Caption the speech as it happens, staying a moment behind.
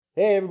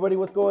Hey everybody,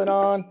 what's going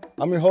on?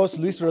 I'm your host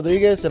Luis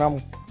Rodriguez, and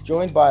I'm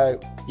joined by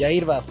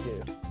Yahir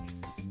Vasquez.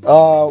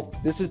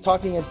 This is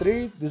Talking in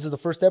Three. This is the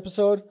first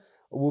episode.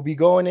 We'll be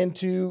going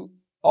into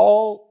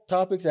all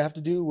topics that have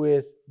to do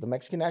with the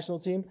Mexican national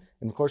team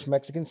and, of course,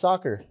 Mexican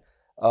soccer.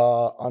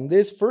 On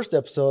this first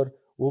episode,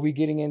 we'll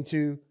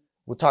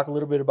talk a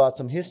little bit about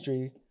some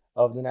history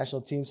of the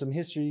national team, some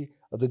history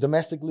of the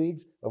domestic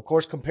leagues, of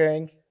course,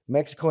 comparing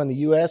Mexico and the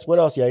U.S. What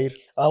else, Yahir?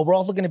 We're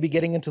also going to be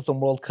getting into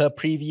some World Cup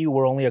preview.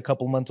 We're only a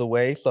couple months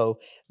away, so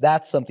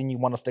that's something you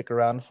want to stick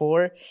around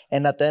for.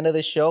 And at the end of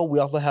the show, we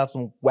also have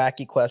some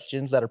wacky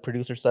questions that our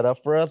producer set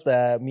up for us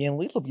that me and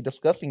Luis will be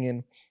discussing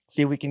and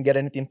see if we can get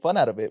anything fun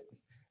out of it.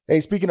 Hey,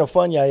 speaking of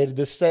fun, Yahir,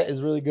 this set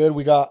is really good.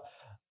 We got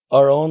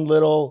our own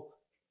little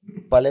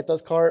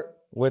paletas cart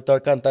with our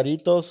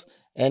cantaritos,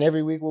 and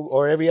every week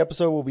or every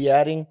episode we'll be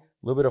adding a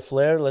little bit of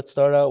flair. Let's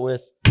start out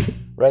with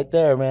right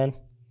there, man.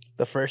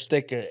 The first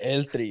sticker,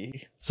 El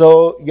Tri.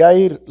 So,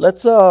 Yahir,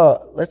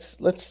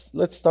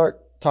 let's start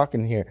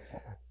talking here.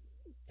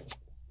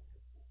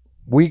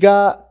 We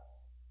got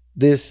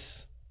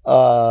this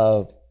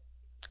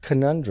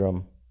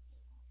conundrum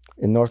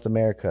in North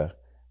America,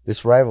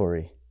 this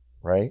rivalry,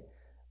 right?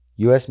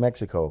 U.S.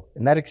 Mexico,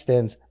 and that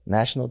extends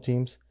national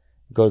teams,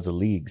 goes to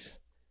leagues,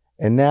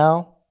 and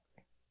now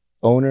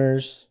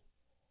owners,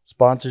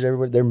 sponsors,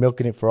 everybody, they're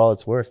milking it for all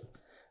it's worth,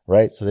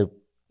 right? So they're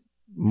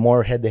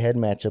more head-to-head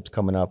matchups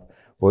coming up.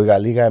 But we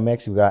got Liga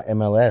MX, we got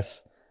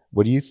MLS.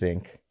 What do you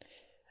think?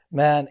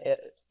 Man,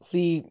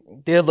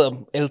 there's a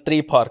El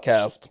Tri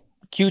podcast.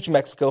 Huge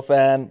Mexico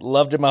fan.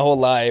 Loved it my whole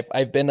life.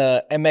 I've been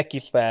a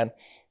MX fan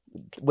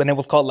when it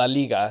was called La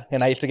Liga,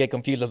 and I used to get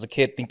confused as a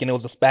kid thinking it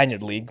was the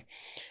Spaniard league.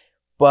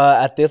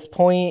 But at this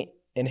point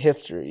in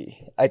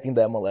history, I think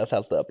the MLS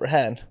has the upper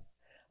hand,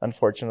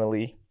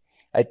 unfortunately.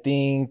 I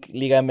think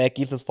Liga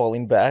MX is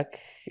falling back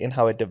in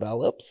how it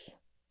develops.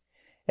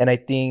 And I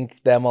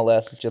think the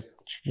MLS is just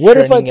What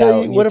if I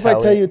tell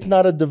you it's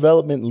not a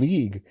development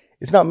league?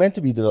 It's not meant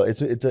to be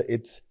developed.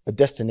 It's a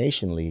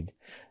destination league.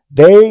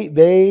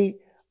 They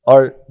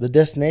are the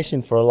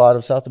destination for a lot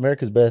of South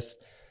America's best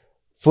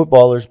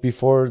footballers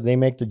before they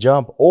make the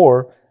jump,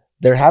 or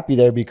they're happy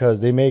there because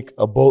they make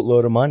a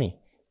boatload of money.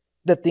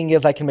 The thing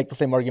is, I can make the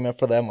same argument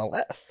for the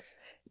MLS.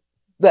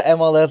 The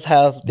MLS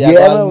has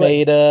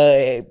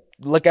Almeida.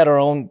 Look at our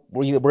own.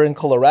 We're in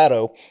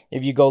Colorado.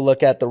 If you go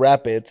look at the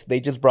Rapids, they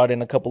just brought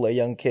in a couple of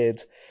young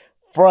kids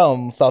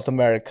from South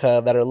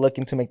America that are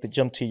looking to make the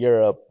jump to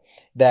Europe.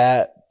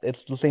 That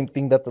it's the same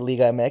thing that the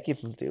Liga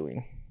MX is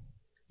doing.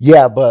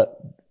 Yeah, but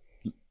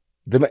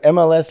the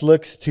MLS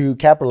looks to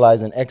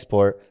capitalize and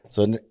export,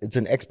 so it's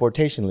an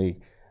exportation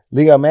league.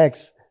 Liga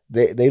MX,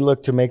 they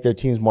look to make their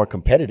teams more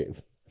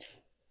competitive.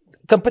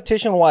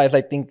 Competition-wise,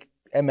 I think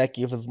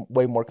MX is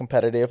way more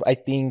competitive. I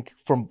think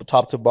from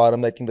top to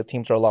bottom, I think the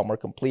teams are a lot more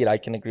complete. I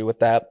can agree with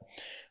that.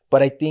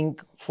 But I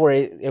think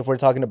if we're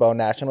talking about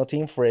national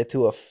team, for it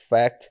to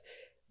affect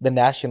the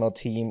national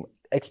team,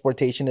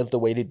 exportation is the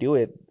way to do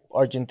it.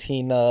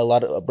 Argentina, a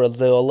lot of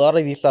Brazil, a lot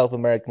of these South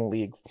American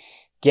leagues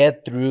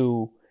get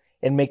through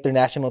and make their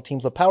national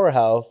teams a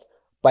powerhouse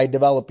by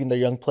developing their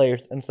young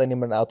players and sending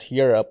them out to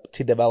Europe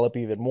to develop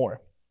even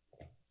more.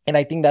 And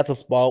I think that's a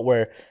spot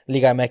where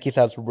Liga MX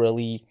has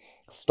really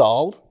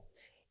stalled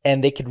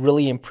and they could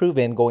really improve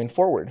in going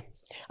forward.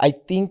 I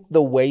think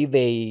the way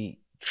they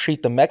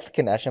treat the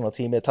Mexican national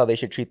team is how they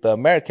should treat the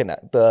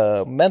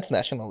men's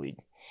national league.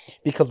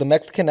 Because the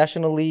Mexican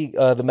national league,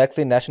 the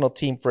Mexican national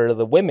team for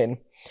the women,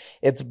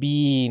 it's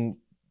being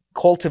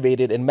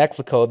cultivated in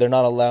Mexico. They're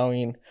not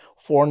allowing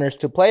foreigners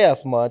to play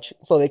as much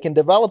so they can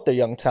develop their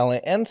young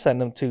talent and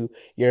send them to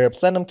Europe,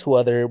 send them to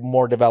other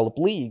more developed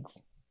leagues.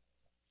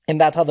 And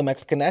that's how the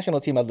Mexican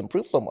national team has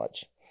improved so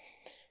much.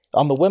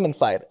 On the women's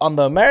side. On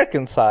the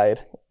American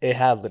side, it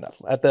hasn't.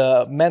 At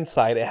the men's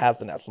side, it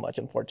hasn't as much,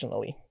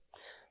 unfortunately.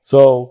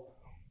 So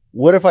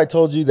what if I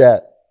told you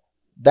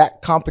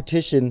that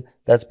competition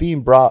that's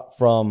being brought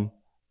from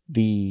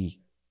the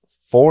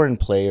foreign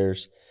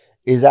players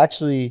is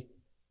actually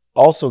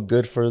also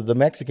good for the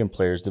Mexican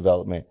players'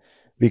 development?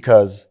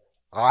 Because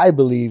I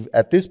believe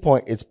at this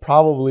point, it's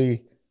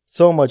probably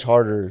so much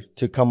harder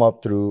to come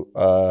up through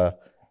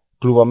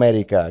Club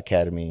America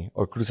Academy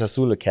or Cruz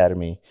Azul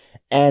Academy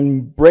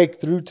and break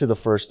through to the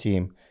first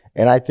team.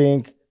 And I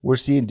think we're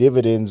seeing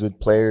dividends with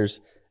players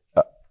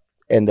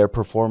and their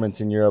performance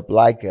in Europe,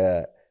 like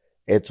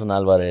Edson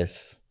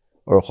Alvarez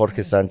or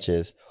Jorge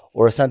Sanchez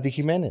or Santi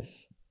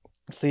Jimenez.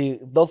 See,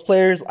 those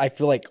players I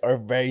feel like are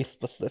very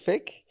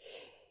specific.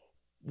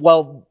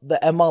 Well, the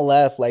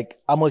MLS,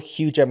 I'm a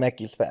huge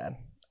MX fan.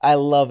 I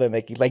love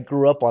MX. I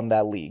grew up on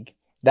that league.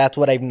 That's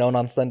what I've known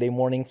on Sunday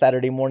mornings,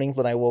 Saturday mornings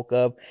when I woke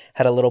up,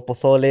 had a little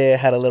pozole,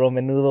 had a little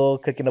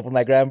menudo, cooking up with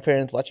my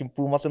grandparents, watching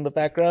Pumas in the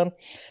background.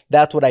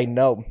 That's what I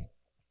know.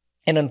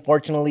 And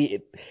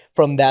unfortunately,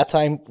 from that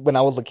time when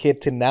I was a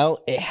kid to now,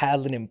 it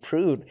hasn't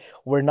improved.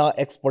 We're not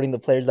exporting the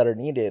players that are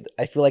needed.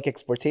 I feel like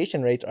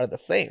exportation rates are the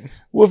same.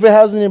 Well, if it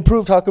hasn't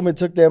improved, how come it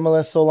took the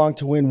MLS so long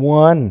to win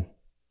one?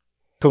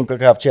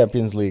 CONCACAF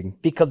Champions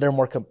League? Because they're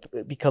more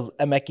because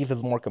MX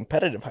is more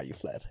competitive. How you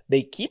said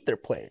they keep their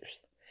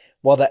players,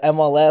 while the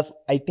MLS,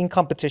 I think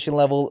competition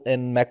level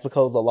in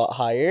Mexico is a lot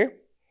higher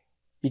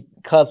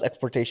because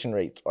exportation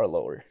rates are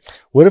lower.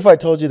 What if I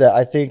told you that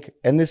I think,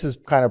 and this is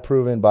kind of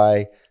proven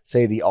by,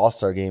 say, the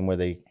All-Star game where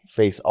they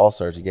face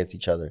All-Stars against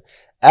each other.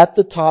 At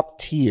the top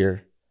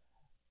tier,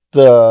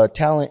 the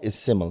talent is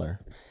similar.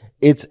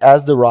 It's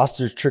as the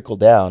rosters trickle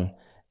down,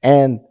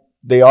 and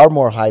they are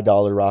more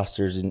high-dollar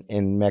rosters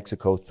in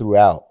Mexico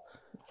throughout,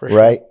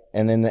 right? Sure.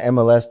 And in the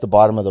MLS, the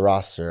bottom of the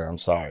roster, I'm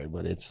sorry,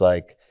 but it's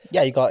like...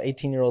 Yeah, you got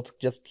 18-year-olds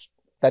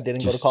that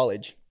didn't go to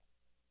college.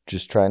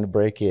 Just trying to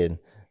break in.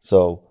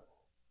 So,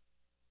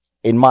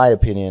 in my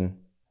opinion,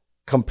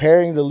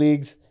 comparing the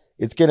leagues,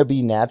 it's going to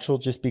be natural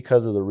just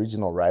because of the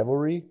regional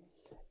rivalry.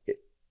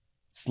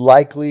 It's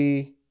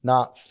likely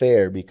not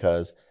fair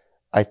because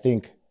I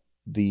think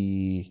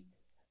the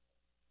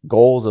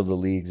goals of the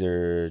leagues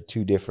are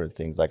two different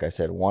things. Like I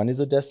said, one is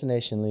a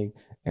destination league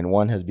and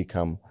one has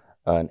become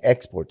an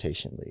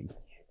exportation league.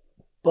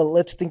 But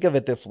let's think of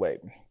it this way,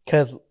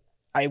 because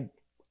I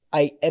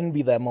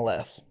envy the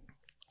MLS.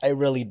 I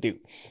really do.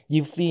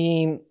 You've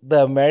seen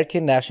the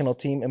American national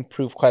team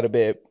improve quite a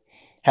bit,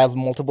 has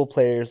multiple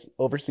players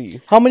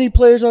overseas. How many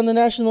players on the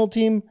national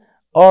team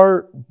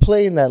are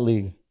playing that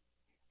league?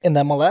 In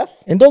the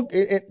MLS? And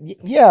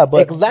yeah,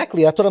 but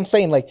exactly. That's what I'm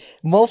saying. Like,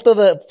 most of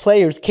the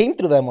players came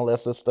through the MLS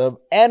system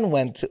and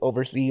went to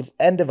overseas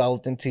and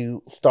developed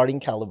into starting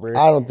caliber.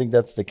 I don't think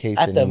that's the case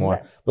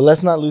anymore. But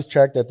let's not lose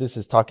track that this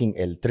is talking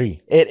El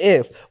Tri. It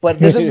is. But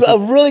this is a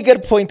really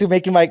good point to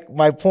making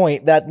my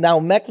point that now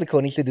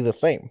Mexico needs to do the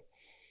same.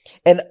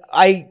 And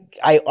I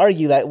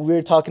argue that we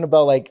were talking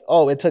about like,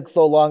 oh, it took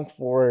so long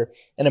for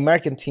an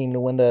American team to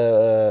win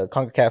the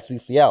CONCACAF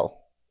CCL,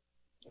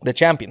 the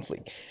Champions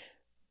League.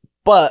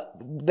 But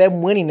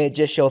them winning it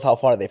just shows how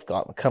far they've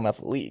come as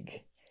a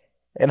league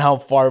and how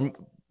far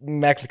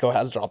Mexico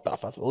has dropped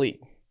off as a league.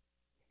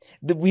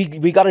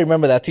 We got to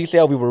remember that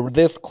TCL, we were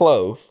this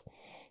close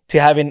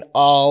to having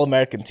all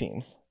American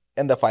teams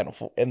in the final.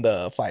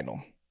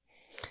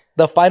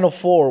 The final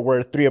four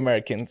were 3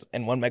 Americans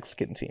and 1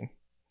 Mexican team.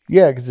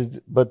 Yeah,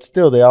 but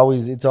still, they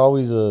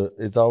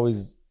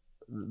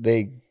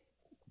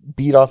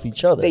beat off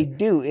each other. They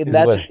do. And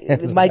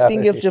that's my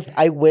thing is just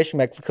I wish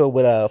Mexico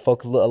would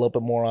focus a little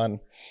bit more on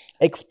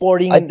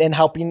exporting and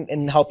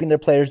helping their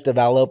players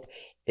develop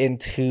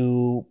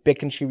into big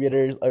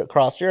contributors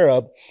across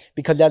Europe,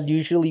 because that's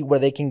usually where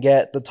they can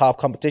get the top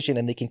competition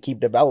and they can keep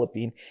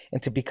developing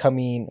into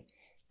becoming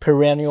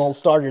perennial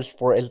starters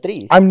for El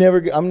Tri. I'm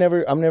never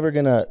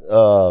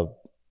gonna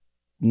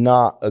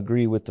not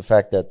agree with the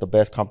fact that the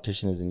best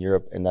competition is in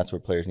Europe and that's where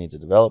players need to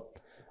develop.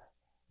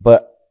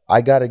 But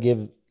I gotta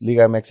give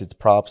Liga MX its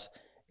props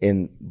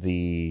in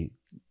the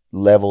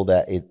level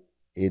that it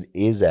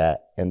is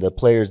at, and the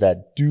players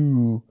that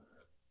do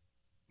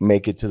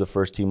make it to the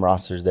first team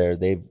rosters there,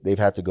 they've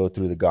had to go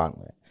through the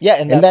gauntlet. Yeah,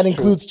 and that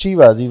includes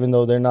Chivas, even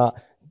though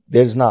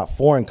there's not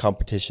foreign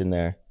competition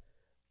there.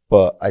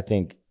 But I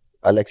think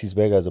Alexis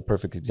Vega is a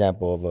perfect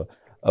example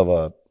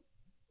of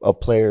a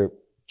player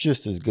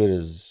just as good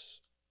as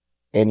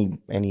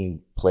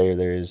any player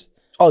there is.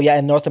 Oh yeah,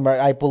 in North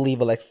America, I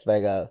believe Alexis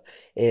Vega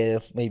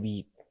is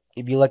maybe,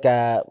 if you look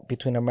at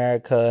between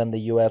America and the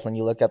U.S. and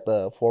you look at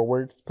the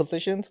forward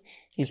positions,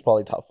 he's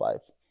probably top 5.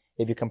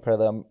 If you compare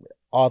them,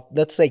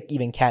 let's say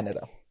even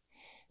Canada.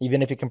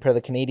 Even if you compare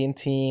the Canadian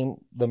team,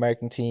 the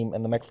American team,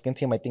 and the Mexican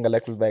team, I think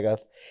Alexis Vega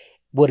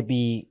would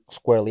be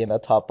squarely in the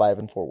top 5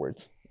 in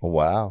forwards.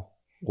 Wow.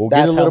 We'll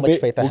get into a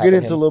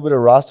little bit of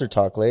roster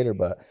talk later,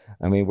 but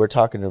I mean, we're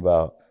talking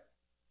about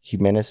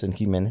Jimenez.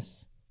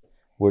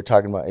 We're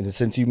talking about, and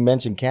since you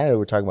mentioned Canada,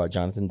 we're talking about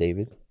Jonathan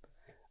David.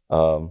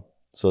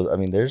 So I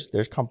mean, there's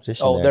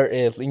competition. Oh, there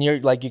is, and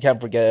you can't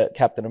forget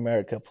Captain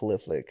America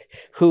Pulisic,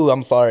 who,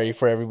 I'm sorry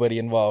for everybody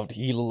involved,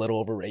 he's a little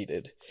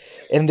overrated,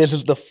 and this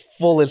is the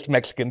fullest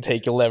Mexican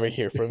take you'll ever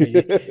hear from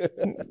me.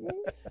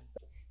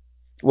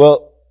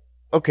 Well,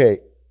 okay.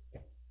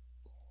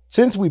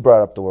 Since we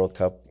brought up the World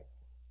Cup,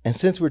 and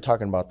since we're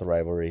talking about the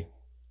rivalry,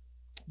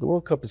 the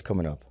World Cup is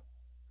coming up.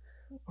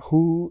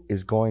 Who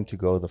is going to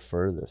go the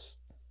furthest?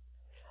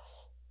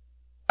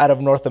 Out of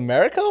North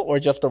America or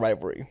just the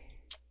rivalry?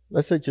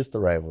 Let's say just the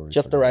rivalry.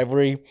 Just the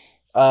rivalry.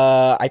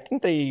 I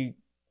think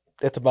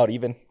it's about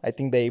even. I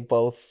think they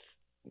both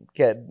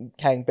can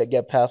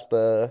get past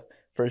the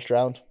first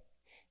round.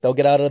 They'll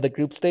get out of the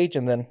group stage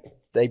and then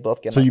they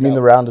both get. So you mean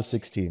the round of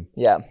 16?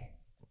 Yeah,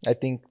 I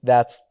think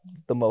that's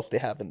the most they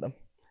have in them.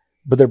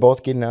 But they're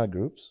both getting out of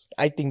groups?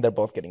 I think they're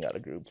both getting out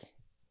of groups.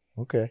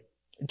 Okay.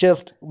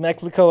 Just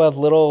Mexico has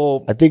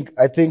little. I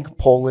think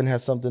Poland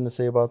has something to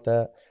say about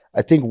that.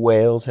 I think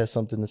Wales has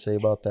something to say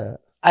about that.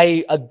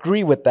 I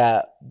agree with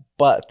that,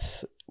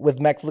 but with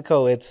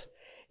Mexico, it's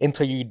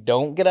until you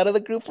don't get out of the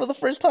group for the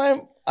first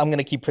time, I'm going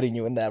to keep putting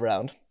you in that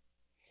round.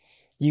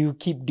 You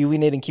keep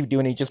doing it,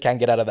 you just can't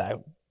get out of that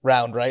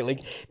round, right?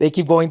 Like, they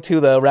keep going to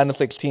the round of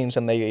 16s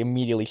and they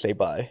immediately say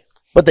bye.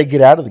 But they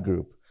get out of the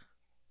group.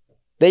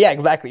 Yeah,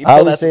 exactly. I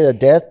always say that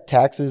death,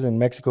 taxes, and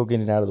Mexico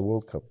getting out of the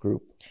World Cup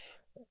group.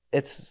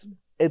 It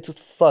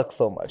sucks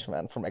so much,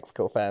 man, for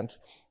Mexico fans,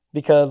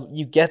 because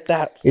you get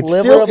that It's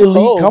sliver still of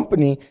elite hope.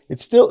 company.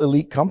 It's still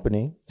elite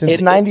company.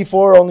 Since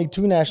 '94, only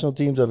 2 national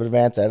teams have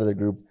advanced out of the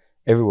group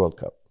every World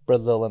Cup.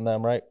 Brazil and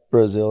them, right?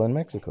 Brazil and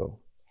Mexico.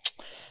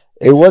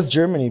 It was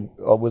Germany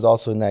was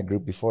also in that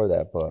group before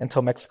that, but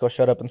until Mexico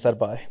shut up and said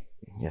bye.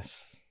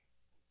 Yes.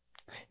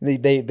 They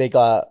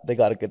got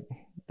a good.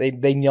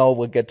 They know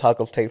what good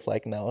tacos taste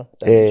like now.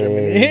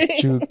 Germany.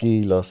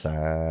 Chucky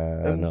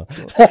Lozano.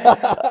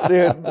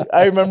 Dude,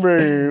 I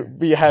remember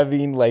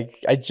having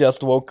I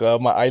just woke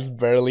up, my eyes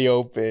barely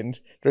opened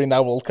during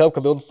that World Cup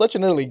because it was such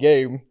an early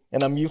game,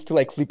 and I'm used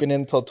to sleeping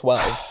in until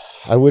 12.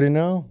 I wouldn't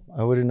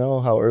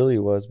know how early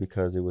it was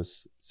because it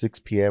was 6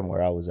 p.m.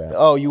 where I was at.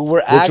 Oh, you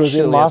were which was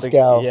in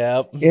Moscow,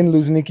 in Luzhniki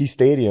Luzhniki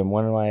Stadium.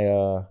 One of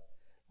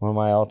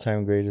my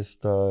all-time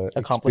greatest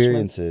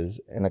experiences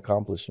and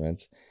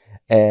accomplishments.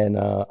 And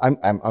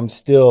I'm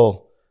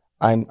still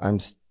in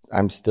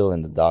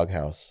the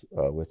doghouse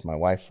with my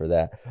wife for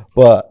that.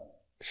 But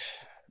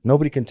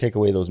nobody can take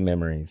away those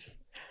memories.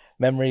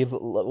 Memories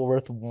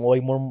worth way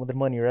more than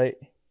money, right?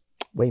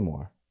 Way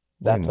more.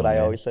 That's what I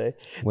always say.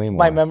 Way more.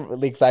 My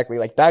memory, exactly.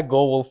 That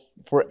goal will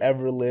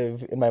forever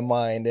live in my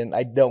mind, and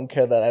I don't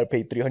care that I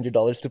paid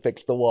 $300 to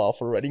fix the wall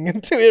for running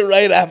into it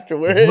right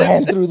afterwards.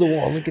 Ran through the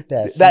wall. Look at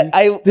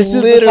that. This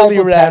literally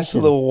ran to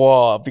the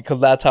wall because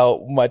that's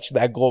how much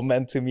that goal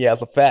meant to me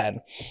as a fan.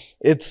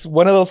 It's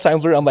one of those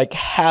times where I'm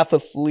half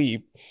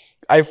asleep.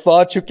 I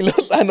saw Chucky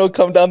Lozano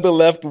come down the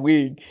left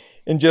wing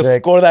and just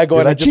score that goal.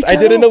 And I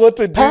didn't know what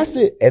to do. Pass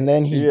it, and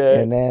then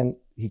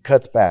he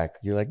cuts back.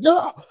 You're like,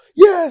 no.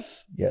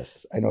 Yes.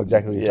 I know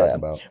exactly what you're talking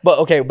about. But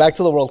okay, back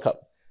to the World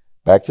Cup.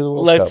 At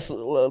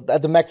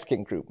the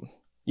Mexican group.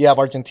 You have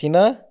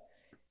Argentina,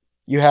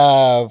 you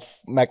have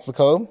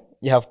Mexico,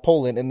 you have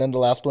Poland, and then the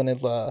last one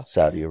is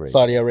Saudi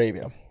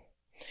Arabia.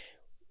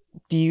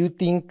 Do you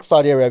think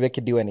Saudi Arabia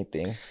could do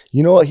anything?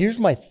 You know what? Here's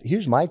my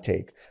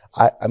take.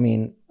 I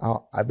mean,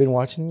 I've been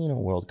watching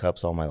World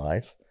Cups all my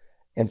life,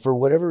 and for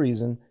whatever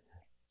reason,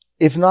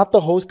 if not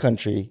the host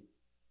country,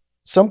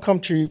 some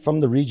country from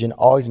the region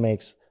always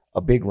makes a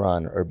big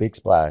run or a big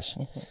splash.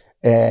 Mm-hmm.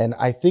 And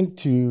I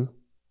think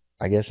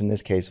I guess in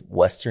this case,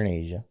 Western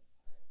Asia,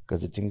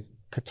 because it's in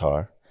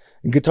Qatar.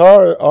 And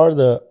Qatar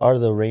are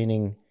the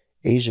reigning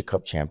Asia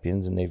Cup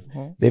champions, and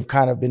they've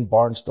kind of been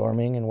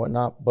barnstorming and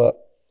whatnot. But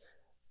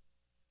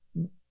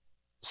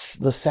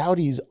the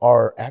Saudis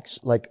are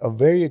actually a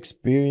very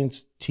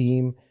experienced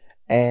team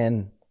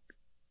and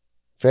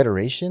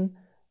federation.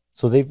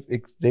 So they've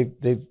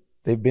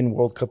been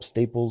World Cup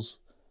staples,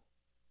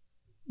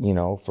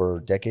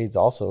 for decades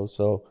also.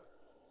 So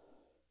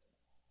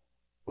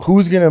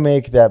who's going to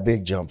make that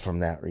big jump from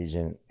that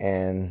region?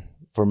 And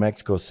for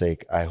Mexico's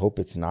sake, I hope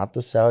it's not the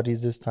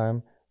Saudis this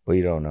time, but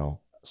you don't know.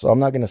 So I'm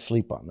not going to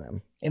sleep on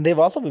them. And they've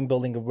also been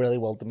building a really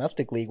well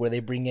domestic league where they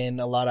bring in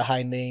a lot of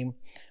high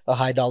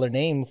dollar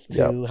names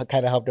to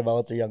kind of help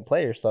develop their young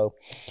players. So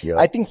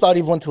I think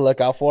Saudi's one to look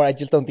out for. I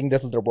just don't think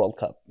this is their World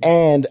Cup.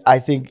 And I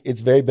think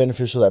it's very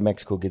beneficial that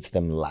Mexico gets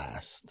them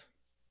last.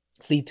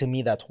 See, to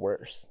me, that's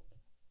worse.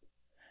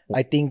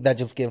 I think that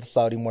just gives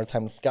Saudi more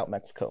time to scout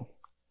Mexico.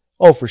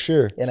 Oh, for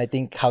sure. And I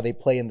think how they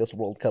play in this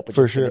World Cup.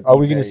 For sure. Are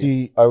we going to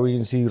see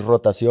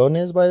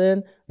rotaciones by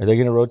then? Are they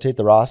going to rotate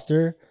the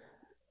roster?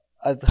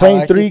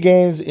 Playing 3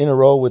 games in a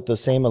row with the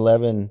same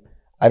 11,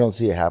 I don't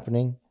see it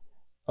happening.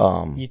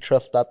 You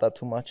trust Tata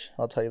too much.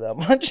 I'll tell you that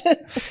much.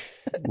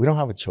 We don't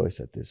have a choice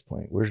at this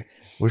point. We're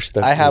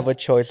stuck. I have a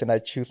choice, and I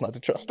choose not to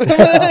trust him.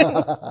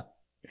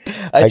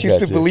 I choose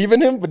to believe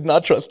in him, but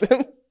not trust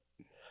him.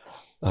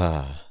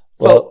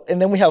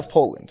 And then we have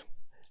Poland.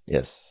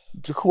 Yes.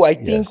 Who I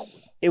think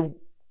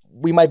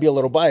we might be a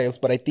little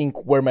biased, but I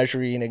think we're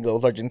measuring it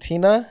goes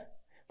Argentina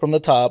from the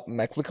top,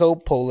 Mexico,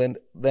 Poland,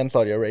 then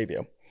Saudi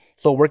Arabia.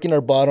 So working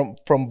our bottom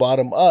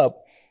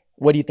up,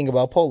 what do you think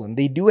about Poland?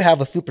 They do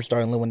have a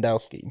superstar in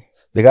Lewandowski.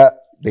 They got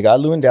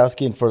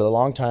Lewandowski, and for a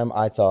long time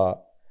I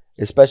thought,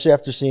 especially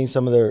after seeing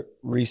some of their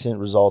recent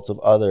results of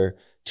other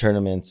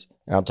tournaments,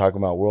 and I'm talking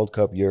about World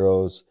Cup,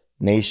 Euros,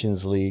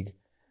 Nations League,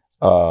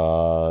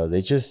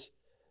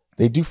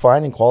 they do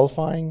fine in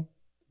qualifying,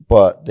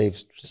 but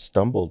they've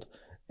stumbled.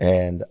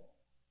 And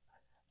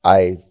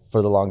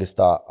for the longest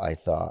I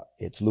thought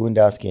it's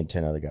Lewandowski and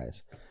 10 other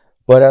guys.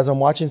 But as I'm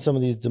watching some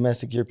of these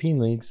domestic European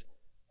leagues,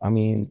 I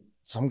mean,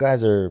 some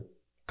guys are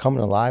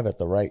coming alive at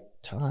the right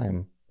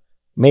time.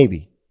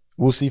 Maybe.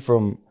 We'll see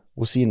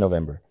in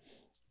November.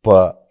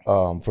 But,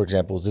 for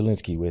example,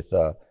 Zielinski with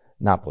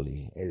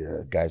Napoli,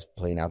 guy's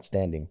playing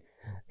outstanding.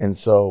 And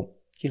so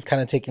he's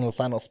kind of taking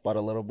Lozano's spot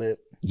a little bit.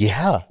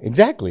 Yeah,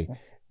 exactly.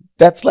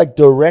 That's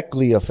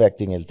directly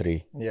affecting El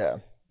Tri. Yeah.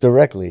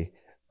 Directly.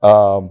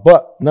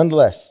 But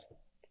nonetheless,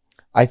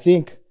 I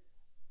think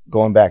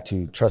going back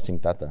to trusting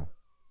Tata,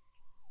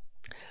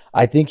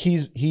 I think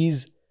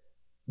he's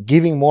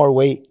giving more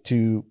weight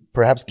to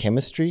perhaps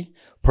chemistry,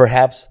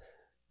 perhaps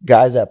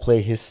guys that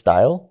play his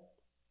style.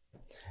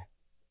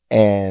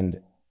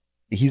 And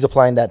he's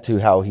applying that to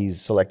how he's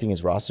selecting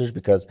his rosters,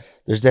 because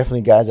there's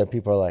definitely guys that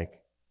people are like,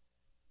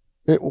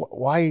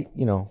 why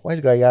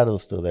is Gallardo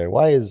still there?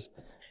 Why is,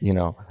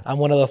 I'm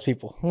one of those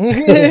people.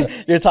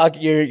 You're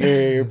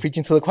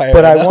preaching to the choir.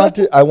 But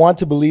right I want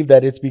to believe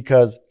that it's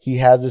because he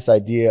has this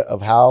idea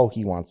of how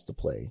he wants to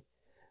play,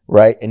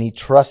 right? And he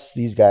trusts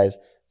these guys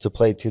to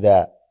play to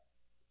that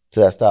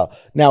style.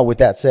 Now, with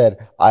that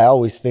said, I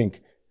always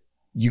think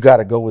you got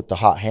to go with the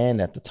hot hand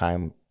at the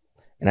time,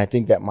 and I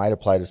think that might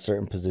apply to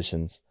certain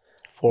positions.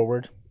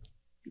 Forward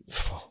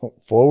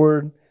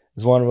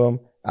is one of them.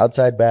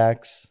 Outside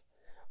backs,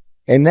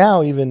 and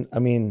now even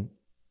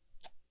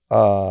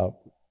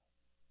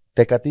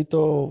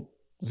Tecatito's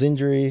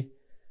injury,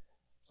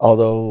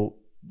 although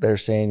they're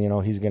saying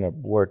he's gonna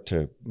work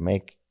to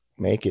make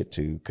it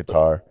to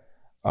Qatar.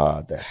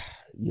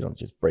 You don't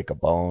just break a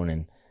bone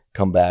and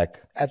come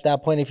back. At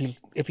that point, if he's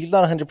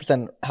not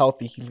 100%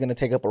 healthy, he's gonna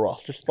take up a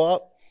roster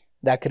spot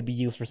that could be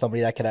used for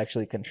somebody that could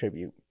actually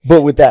contribute.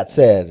 But with that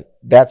said,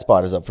 that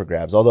spot is up for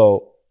grabs.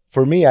 Although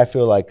for me, I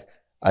feel like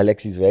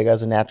Alexis Vega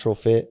is a natural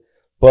fit,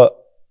 but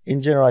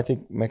in general, I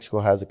think Mexico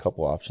has a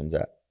couple options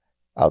at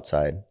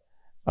outside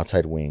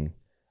wing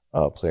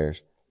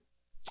players.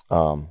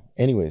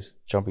 Anyways,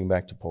 jumping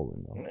back to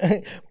Poland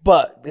though.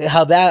 But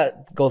how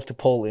that goes to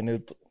Poland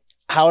is,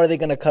 how are they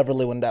going to cover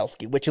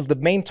Lewandowski, which is the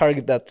main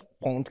target that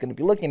Poland's going to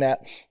be looking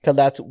at, because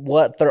that's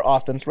what their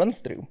offense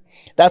runs through.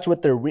 That's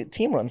what their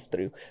team runs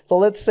through. So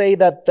let's say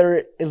that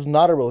there is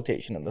not a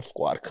rotation in the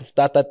squad, because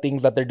that's the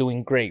things that they're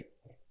doing great.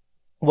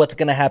 What's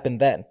going to happen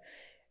then?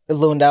 Is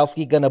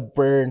Lewandowski going to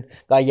burn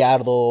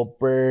Gallardo,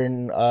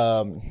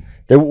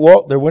 There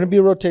wouldn't be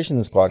a rotation in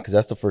the squad because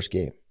that's the first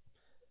game.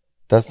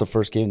 That's the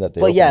first game that they.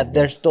 But yeah,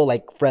 they're still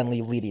like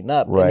friendly leading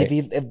up. Right.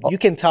 And if you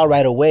can tell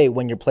right away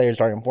when your players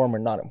are informed or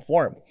not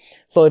informed.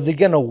 So is he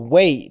gonna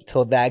wait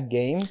till that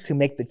game to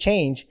make the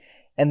change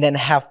and then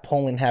have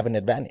Poland have an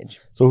advantage?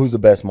 So who's the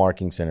best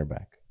marking center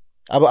back?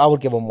 I would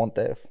give him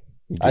Montes.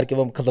 I'd give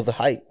him because of the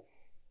height.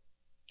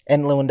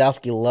 And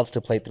Lewandowski loves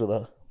to play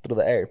through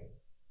the air.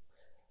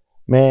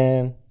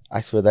 Man, I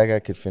swear that guy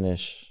could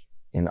finish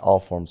in all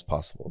forms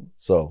possible.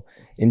 So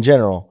in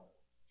general,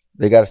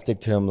 they got to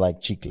stick to him like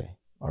Chicle.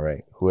 All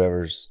right,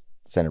 whoever's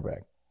center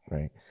back,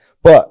 right?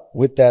 But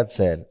with that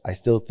said, I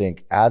still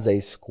think as a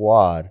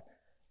squad,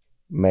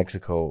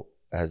 Mexico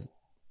is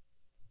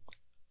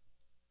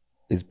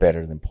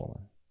better than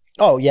Poland.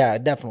 Oh yeah,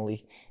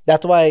 definitely.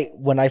 That's why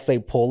when I say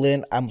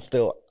Poland, I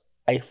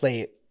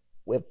say it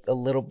with a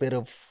little bit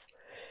of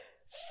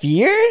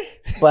fear,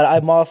 but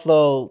I'm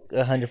also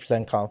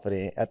 100%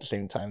 confident at the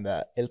same time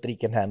that El Tri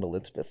can handle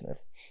its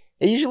business.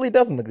 It usually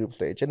does in the group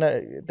stage, and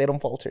they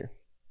don't falter.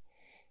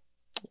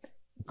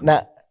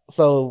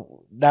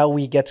 Now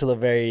we get to the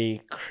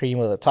very cream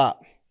of the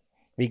top.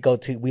 We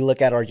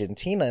look at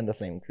Argentina in the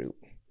same group,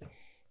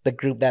 the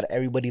group that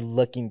everybody's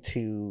looking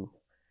to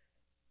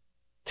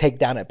take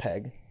down a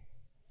peg.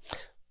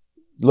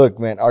 Look,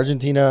 man,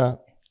 Argentina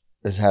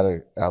has had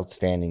an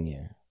outstanding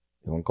year.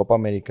 They won Copa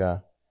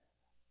America.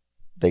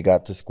 They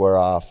got to square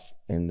off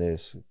in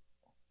this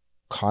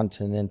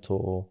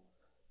continental,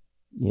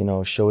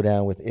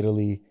 showdown with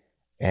Italy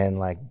and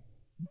like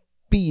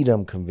beat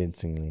them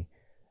convincingly.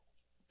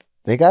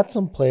 They got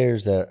some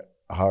players that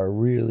are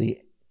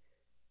really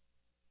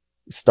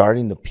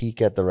starting to peak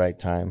at the right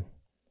time.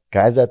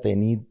 Guys that they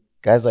need,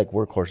 guys like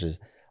workhorses.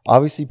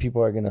 Obviously,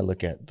 people are going to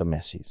look at the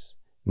Messis,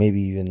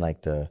 maybe even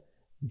like the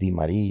Di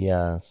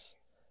Marias,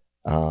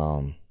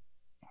 Dybalas.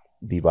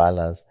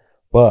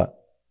 But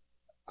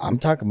I'm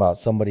talking about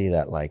somebody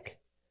that like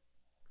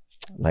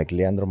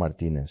Leandro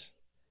Martinez.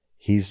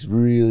 He's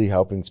really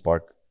helping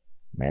spark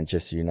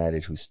Manchester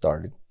United, who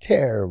started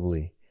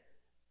terribly,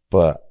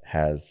 but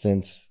has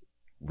since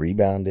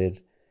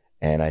rebounded.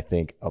 And I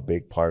think a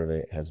big part of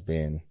it has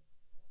been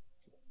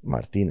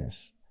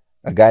Martinez,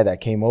 a guy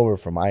that came over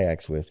from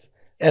Ajax with.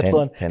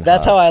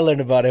 That's how I learned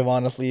about him,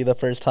 honestly, the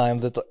first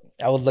times.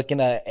 I was looking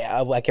at,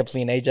 I kept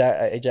seeing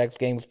Ajax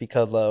games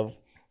because of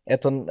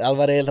Edson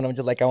Alvarez, and I'm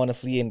just like, I want to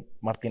see, and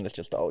Martinez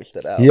just always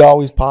stood out. He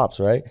always pops,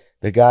 right?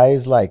 The guy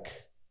is like,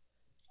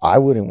 I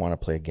wouldn't want to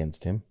play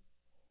against him.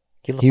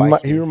 He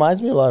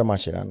reminds me a lot of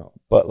Mascherano,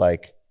 but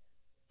like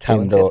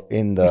talented.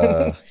 In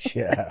the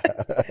yeah.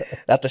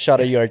 That's a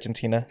shot at you,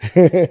 Argentina.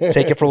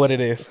 Take it for what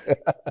it is.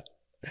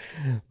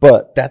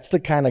 But that's the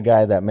kind of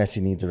guy that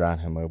Messi needs around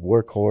him, a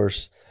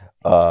workhorse.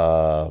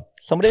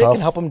 Somebody that can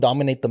help him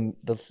dominate the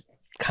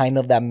kind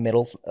of that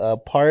middle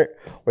part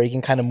where he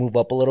can kind of move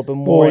up a little bit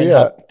more and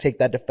help take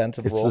that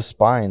defensive role. It's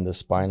the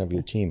spine of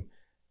your team.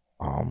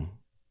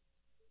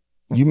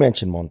 You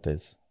mentioned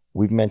Montes.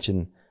 We've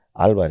mentioned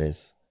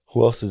Alvarez.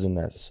 Who else is in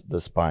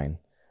the spine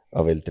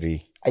of El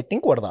Tri? I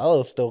think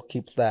Guardado still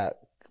keeps that.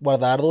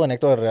 Guardado and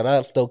Hector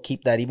Herrera still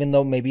keep that, even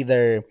though maybe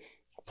their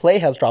play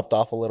has dropped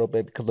off a little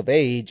bit because of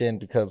age and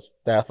because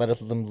their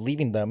athleticism is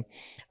leaving them.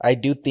 I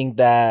do think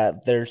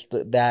that there's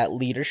that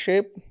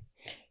leadership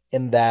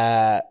and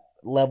that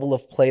level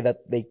of play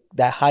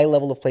that high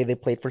level of play they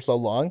played for so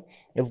long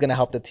is going to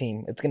help the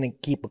team. It's going to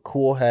keep a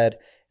cool head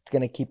It's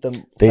gonna keep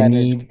them. They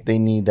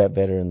need that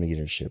veteran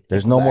leadership.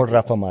 There's no more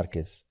Rafa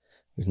Marquez.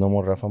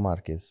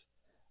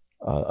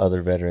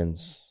 Other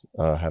veterans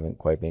haven't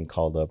quite been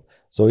called up.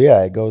 So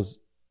yeah, it goes.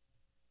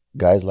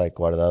 Guys like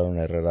Guardado and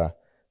Herrera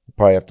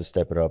probably have to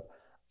step it up.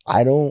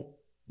 I don't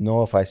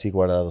know if I see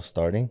Guardado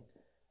starting.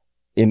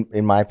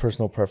 In my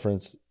personal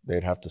preference,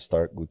 they'd have to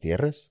start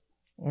Gutierrez.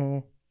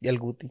 El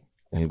Guti.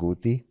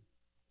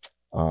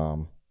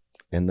 And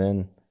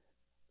then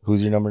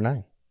who's your number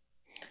 9?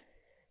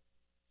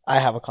 I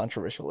have a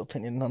controversial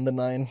opinion on the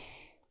 9.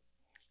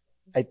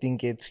 I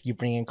think it's you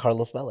bring in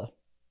Carlos Vela.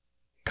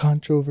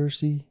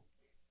 Controversy.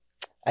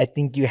 I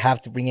think you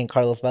have to bring in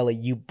Carlos Vela.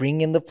 You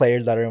bring in the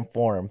players that are in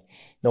form,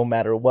 no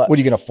matter what. What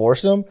are you gonna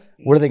force them?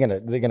 What are they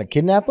gonna? They're gonna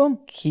kidnap him?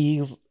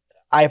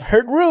 I've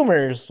heard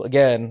rumors.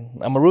 Again,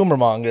 I'm a rumor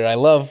monger. I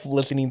love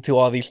listening to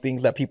all these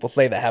things that people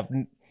say that have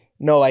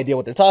no idea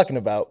what they're talking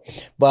about.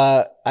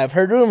 But I've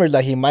heard rumors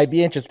that he might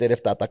be interested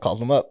if Tata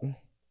calls him up.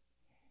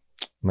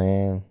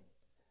 Man,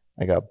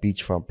 I got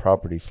beachfront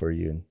property for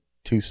you in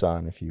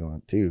Tucson if you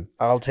want to.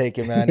 I'll take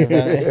it, man.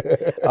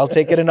 I'll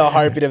take it in a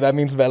heartbeat if that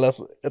means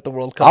Vela's at the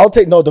World Cup.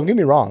 No, don't get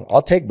me wrong.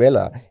 I'll take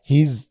Vela.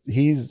 He's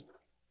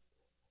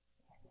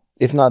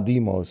if not the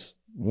most,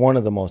 one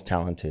of the most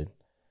talented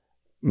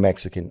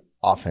Mexican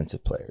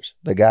offensive players.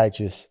 The guy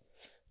just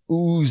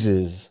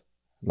oozes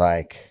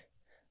like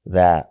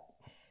that.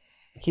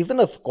 He's in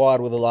a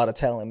squad with a lot of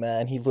talent,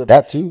 man. He's with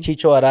that too.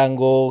 Chicho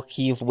Arango.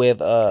 He's with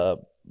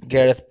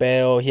Gareth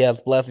Bale. He has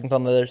Blessings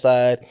on the other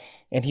side.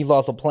 And he's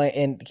also playing,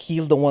 and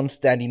he's the one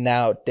standing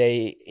out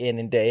day in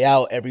and day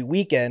out every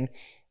weekend.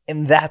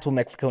 And that's what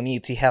Mexico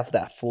needs. He has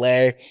that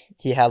flair.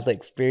 He has the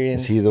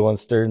experience. Is he the one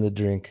stirring the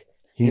drink?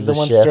 He's the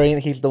one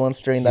chef. He's the one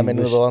stirring that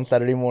menudo on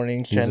Saturday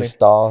mornings. He's the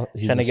straw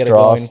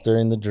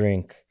stirring the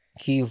drink.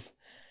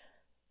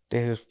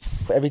 Dude,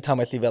 every time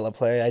I see Vela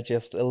play,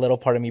 a little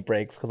part of me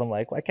breaks because I'm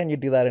like, why can't you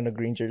do that in a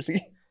green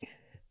jersey?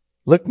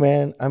 Look,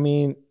 man, I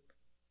mean,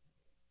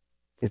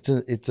 it's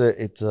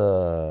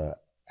a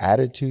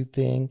attitude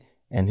thing.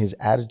 And his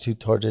attitude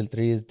towards El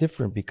Tri is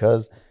different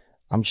because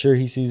I'm sure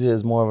he sees it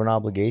as more of an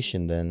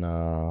obligation than,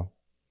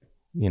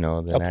 than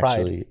a actually.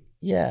 Pride.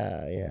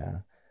 Yeah.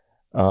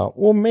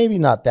 Well, maybe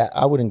not that.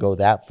 I wouldn't go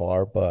that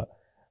far, but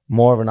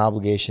more of an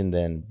obligation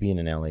than being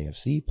an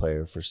LAFC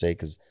player, for say,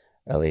 because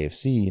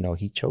LAFC,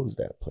 he chose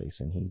that place,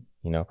 and he,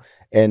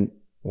 and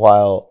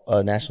while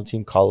a national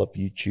team call up,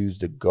 you choose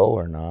to go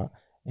or not,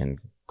 and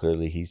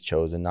clearly he's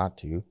chosen not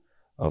to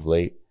of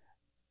late.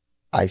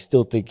 I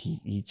still think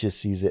he just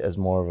sees it as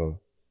more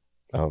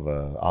of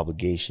a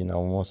obligation,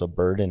 almost a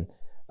burden.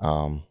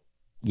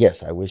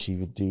 Yes, I wish he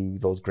would do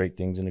those great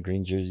things in a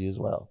green jersey as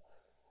well,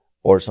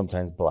 or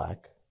sometimes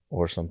black,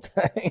 or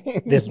sometimes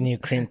this new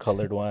cream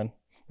colored one,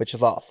 which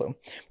is awesome.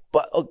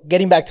 But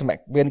getting back to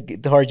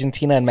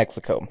Argentina and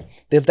Mexico,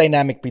 this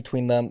dynamic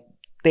between them,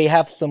 they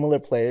have similar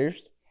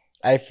players.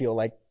 I feel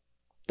like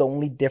the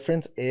only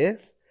difference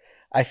is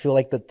I feel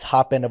like the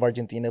top end of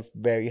Argentina is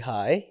very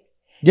high.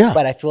 Yeah.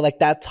 But I feel like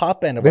that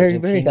top end of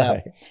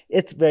Argentina,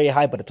 it's very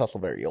high, but it's also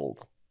very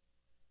old.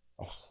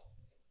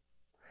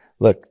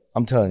 Look,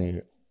 I'm telling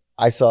you,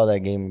 I saw that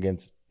game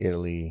against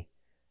Italy,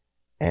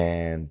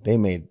 and they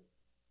made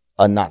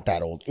a not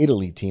that old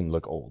Italy team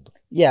look old.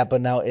 Yeah, but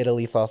now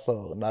Italy's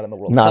also not in the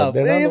World Cup.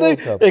 They're not in the World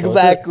Cup.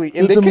 Exactly.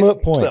 So it's a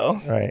moot point. So.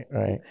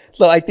 Right.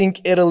 So I think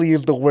Italy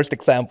is the worst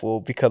example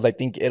because I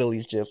think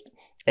Italy's just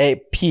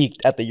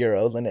peaked at the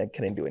Euros and it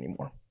couldn't do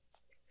anymore.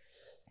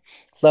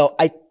 So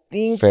I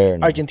think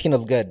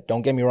Argentina's good.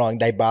 Don't get me wrong.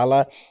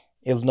 Dybala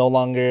is no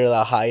longer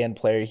the high-end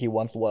player he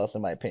once was,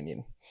 in my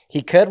opinion.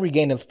 He could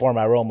regain his form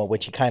at Roma,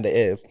 which he kind of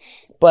is.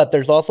 But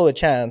there's also a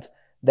chance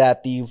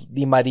that these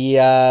Di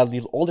Maria,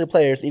 these older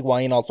players,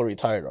 Higuain also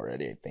retired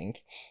already, I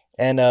think.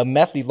 And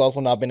Messi's also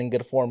not been in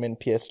good form in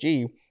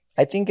PSG.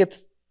 I think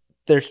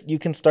you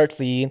can start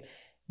seeing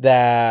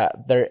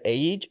that their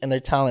age and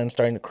their talent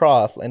starting to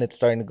cross, and it's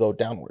starting to go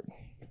downward.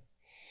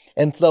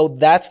 And so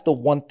that's the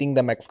one thing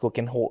that Mexico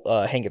can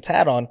hang its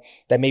hat on,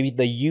 that maybe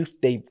the youth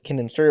they can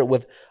insert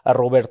with a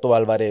Roberto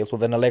Alvarez,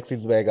 with an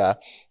Alexis Vega,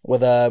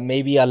 with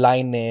maybe a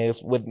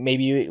Lainez, with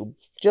maybe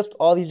just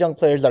all these young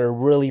players that are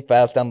really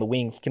fast down the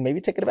wings can maybe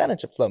take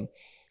advantage of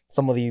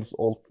some of these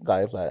old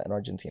guys in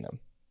Argentina.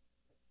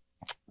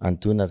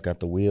 Antuna's got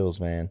the wheels,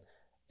 man.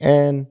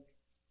 And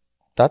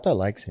Tata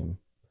likes him.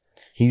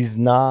 He's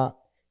not,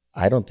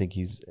 I don't think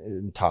he's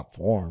in top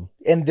form.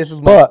 And this is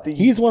But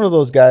he's one of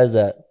those guys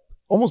that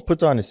almost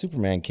puts on his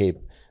Superman cape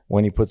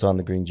when he puts on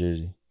the green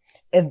jersey.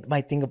 And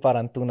my thing about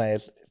Antuna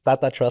is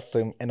Tata trusts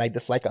him, and I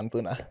dislike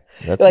Antuna.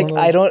 That's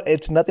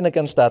it's nothing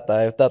against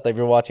Tata. Tata, if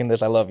you're watching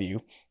this, I love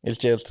you. It's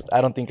just,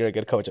 I don't think you're a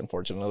good coach,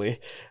 unfortunately.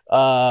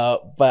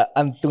 But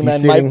Antuna...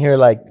 He's sitting here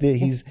like,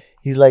 he's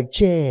like,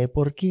 Che,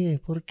 ¿por qué?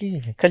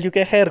 Because you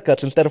get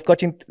haircuts instead of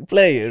coaching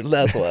players,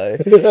 that's why.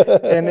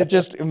 And it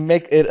just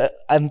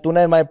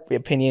Antuna, in my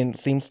opinion,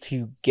 seems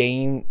to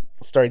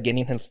start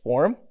gaining his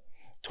form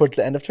towards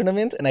the end of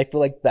tournaments, and I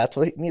feel like that's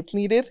what it's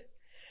needed.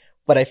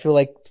 But I feel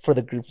like for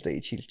the group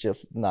stage, he's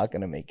just not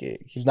going to make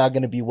it. He's not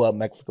going to be what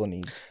Mexico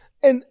needs.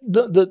 And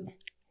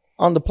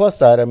On the plus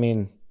side, I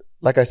mean,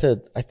 like I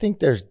said, I think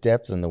there's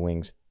depth in the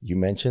wings. You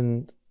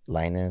mentioned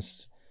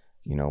Linus.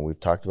 We've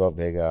talked about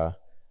Vega.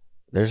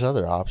 There's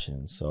other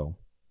options. So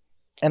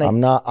And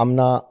I'm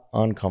not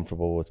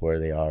uncomfortable with where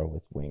they are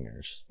with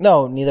wingers.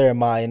 No, neither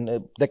am I. And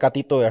the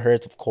Gatito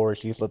Hurts, of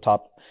course, he's the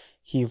top.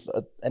 He's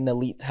an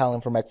elite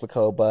talent for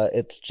Mexico, but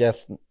it's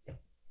just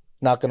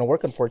not going to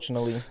work,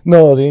 unfortunately.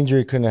 No, the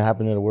injury couldn't have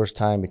happened at a worse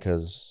time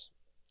because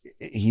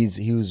he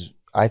was,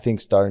 I think,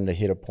 starting to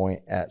hit a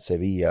point at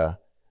Sevilla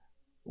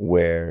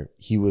where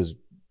he was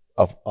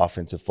an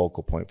offensive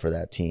focal point for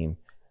that team,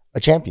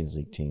 a Champions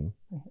League team,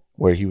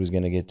 where he was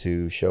going to get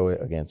to show it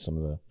against some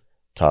of the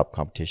top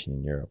competition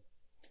in Europe.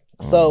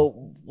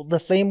 So the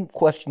same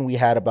question we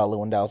had about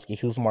Lewandowski,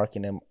 who's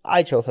marking him?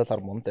 I chose Cesar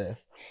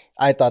Montes.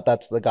 I thought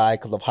that's the guy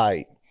because of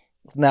height.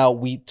 Now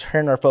we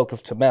turn our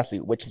focus to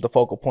Messi, which is the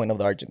focal point of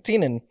the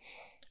Argentinian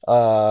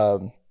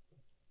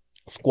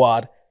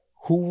squad.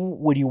 Who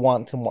would you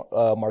want to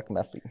mark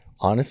Messi?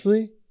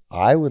 Honestly,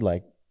 I would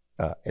like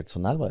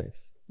Edson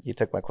Alvarez. You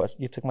took my question.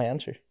 You took my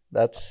answer.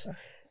 That's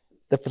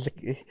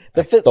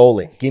I stole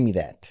it. Give me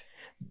that.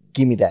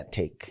 Give me that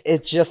take.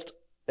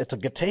 It's a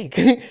good take.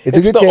 It's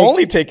a good the take.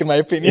 only take in my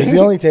opinion. It's the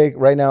only take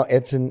right now.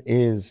 Edson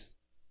is,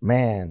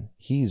 man,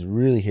 he's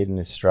really hitting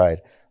his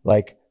stride.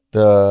 Like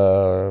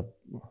the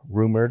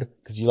rumored,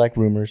 because you like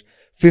rumors,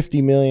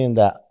 $50 million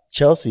that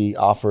Chelsea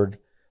offered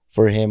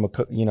for him,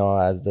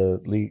 as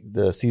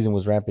the season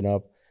was ramping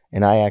up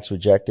and Ajax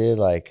rejected.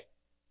 Like,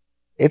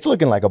 it's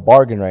looking like a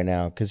bargain right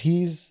now because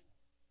he's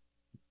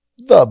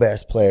the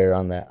best player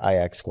on that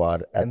Ajax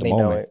squad at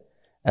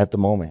the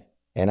moment.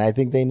 And I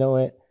think they know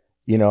it,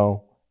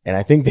 and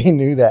I think they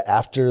knew that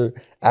after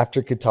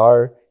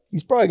Qatar,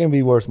 he's probably going to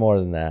be worth more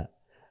than that.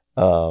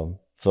 So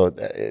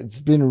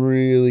it's been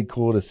really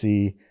cool to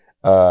see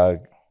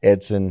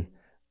Edson,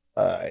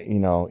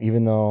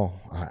 even though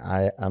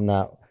I'm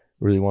not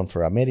really one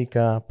for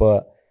America,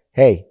 but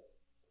hey,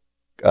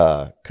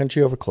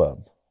 country over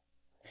club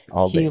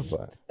all day.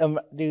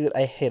 Dude,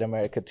 I hate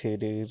America too,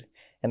 dude.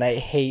 And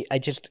I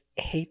just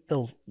hate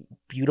those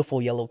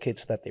beautiful yellow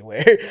kits that they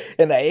wear.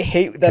 And I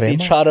hate that they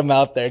trot them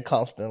out there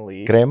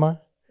constantly. Crema?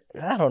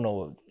 I don't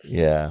know.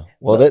 Yeah.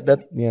 Well,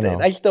 that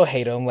I still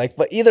hate them.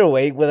 But either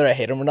way, whether I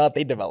hate them or not,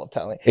 they develop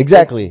talent.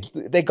 Exactly.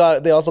 They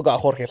also got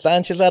Jorge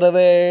Sanchez out of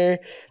there.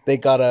 They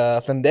got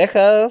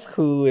Sendejas,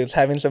 who is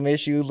having some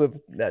issues with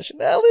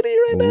nationality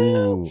right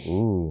now.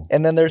 Ooh.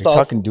 And then there's also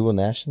talking dual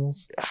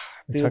nationals.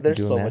 Dude, there's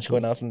so much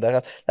going on.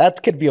 Sendejas.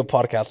 That could be a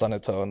podcast on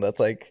its own. That's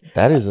like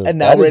that is a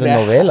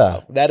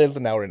novela. That is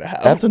an hour and a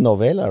half. That's a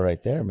novela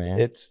right there,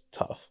 man. It's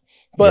tough.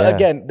 But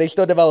again, they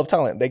still develop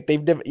talent. Like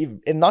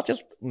and not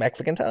just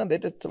Mexican talent, they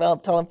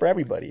develop talent for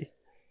everybody.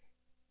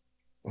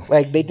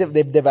 Like they've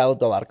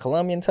developed a lot of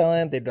Colombian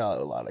talent, they've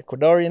developed a lot of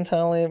Ecuadorian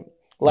talent,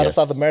 a lot of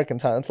South American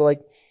talent. So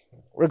like,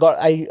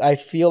 I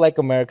feel like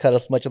America,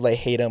 as much as I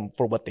hate them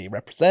for what they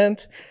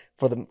represent,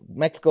 for the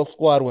Mexico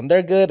squad when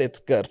they're good, it's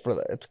good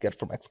for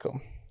Mexico.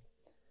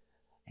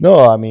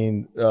 No, I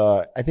mean,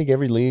 I think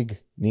every league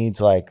needs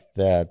like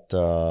that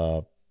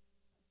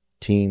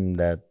team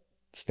that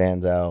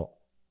stands out.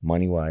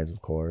 Money-wise,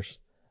 of course,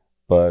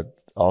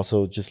 but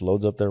also just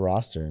loads up their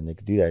roster, and they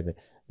could do that.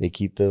 They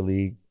keep the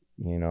league,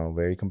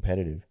 very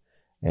competitive,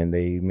 and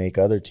they make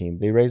other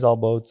teams. They raise all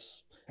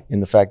boats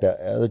in the fact that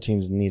other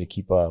teams need to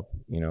keep up,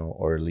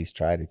 or at least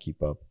try to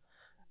keep up.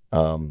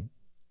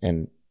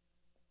 And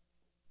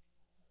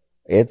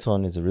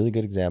Edson is a really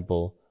good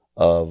example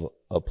of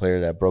a player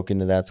that broke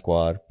into that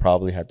squad,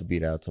 probably had to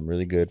beat out some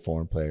really good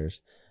foreign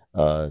players,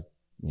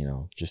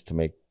 just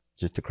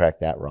to crack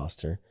that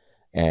roster,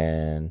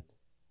 and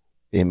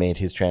it made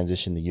his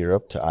transition to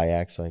Europe, to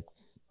Ajax, like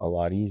a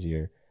lot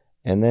easier.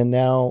 And then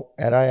now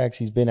at Ajax,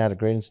 he's been at a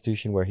great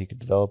institution where he could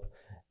develop.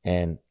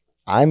 And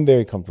I'm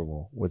very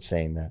comfortable with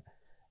saying that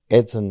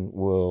Edson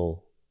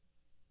will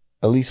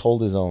at least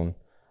hold his own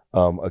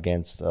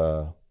against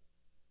a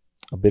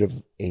bit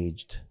of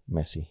aged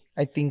Messi.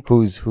 I think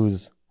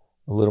who's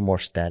a little more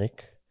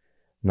static,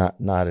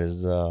 not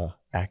as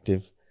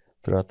active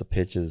throughout the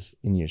pitches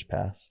in years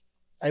past.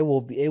 It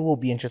will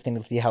be interesting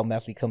to see how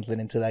Messi comes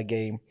into that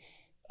game.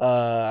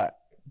 Not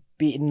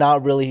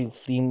really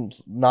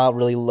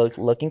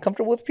looking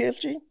comfortable with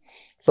PSG.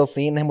 So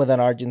seeing him with an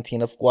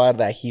Argentina squad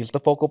that he's the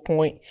focal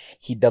point,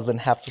 he doesn't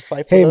have to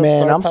fight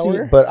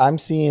for I'm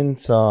seeing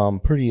some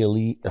pretty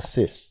elite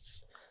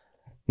assists.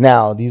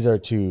 Now, these are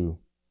to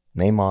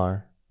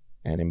Neymar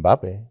and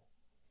Mbappe,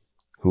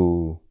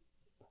 who,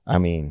 I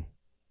mean,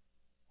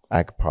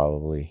 I could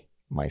probably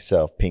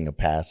myself ping a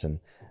pass and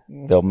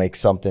they'll make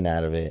something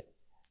out of it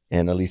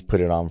and at least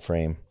put it on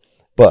frame.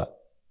 But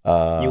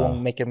you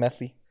won't make it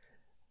messy?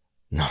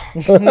 No,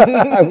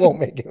 I won't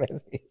make it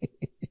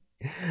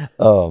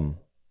messy.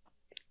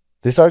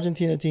 This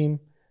Argentina team,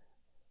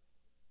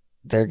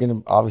 they're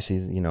gonna obviously,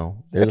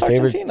 they're the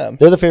favorites.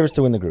 They're the favorites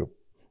to win the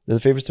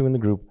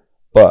group.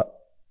 But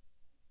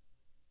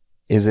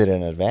is it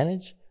an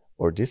advantage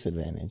or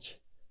disadvantage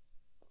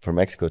for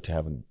Mexico to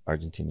have an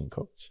Argentinian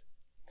coach?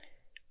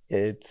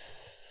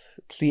 It's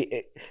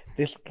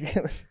this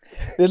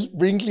this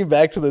brings me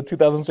back to the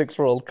 2006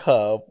 World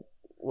Cup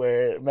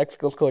where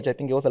Mexico's coach, I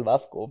think it was El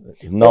Vasco.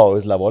 No, it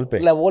was La Volpe.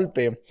 La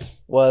Volpe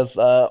was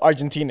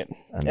Argentinian.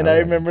 And I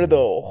remember the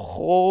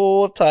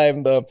whole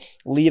time the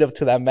lead up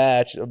to that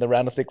match of the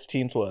round of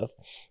 16s was,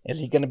 is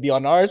he going to be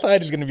on our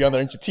side? Is he going to be on the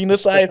Argentina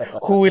side?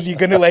 Who is he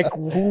going to like?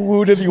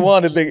 Who does he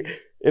want? Is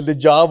it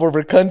job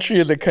over country?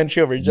 Is it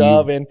country over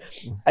job? And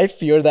I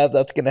fear that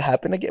that's going to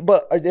happen again.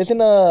 But isn't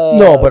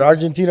No, but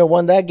Argentina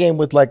won that game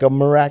with like a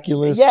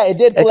miraculous it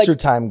did, extra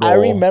time goal. I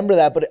remember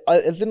that, but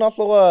isn't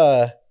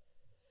also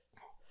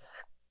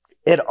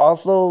it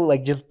also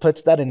like just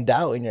puts that in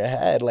doubt in your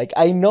head. Like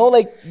I know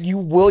like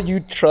you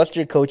trust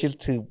your coaches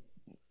to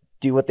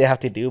do what they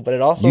have to do, but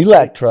it also you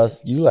lack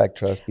trust. You lack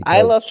trust because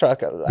I lost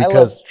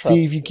trust.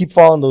 See, if you keep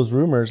following those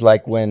rumors,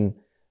 like when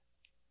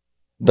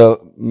the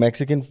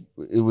Mexican,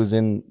 it was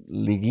in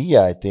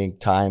Liguilla, I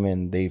think, time,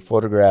 and they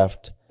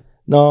photographed.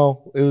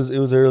 No, it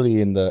was early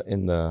in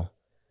the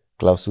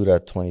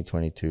Clausura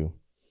 2022,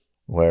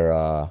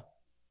 where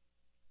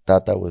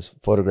Tata was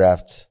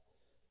photographed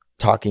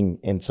talking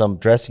in some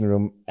dressing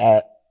room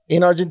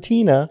in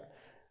Argentina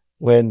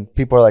when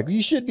people are like,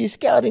 you should be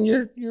scouting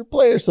your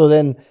players. So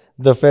then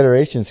the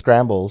federation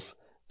scrambles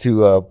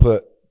to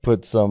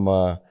put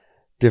some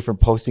different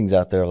postings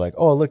out there like,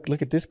 oh,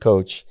 look at this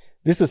coach,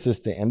 this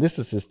assistant, and this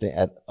assistant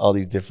at all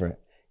these different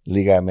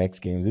Liga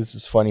MX games. This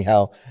is funny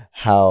how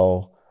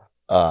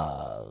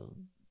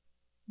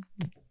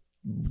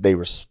they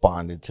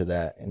responded to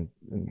that and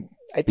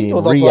I think it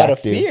was also out of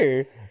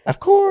fear. Of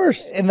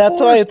course. And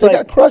that's why it's they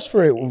got crushed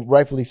for it,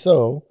 rightfully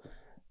so.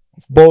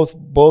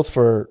 Both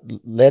for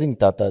letting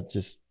Tata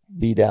just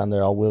be down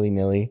there all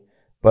willy-nilly,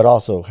 but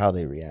also how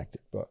they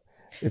reacted. But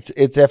it's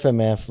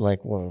FMF,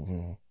 like,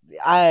 well,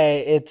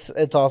 it's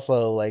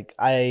also like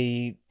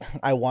I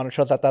want to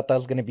trust that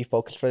Tata's going to be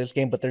focused for this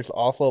game, but there's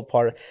also a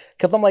part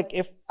because I'm like,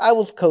 if I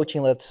was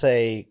coaching, let's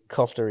say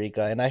Costa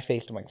Rica, and I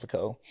faced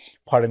Mexico,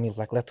 part of me is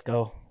like, let's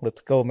go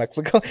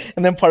Mexico,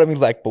 and then part of me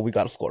is like, but we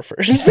got to score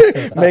first,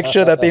 make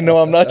sure that they know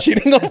I'm not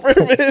cheating on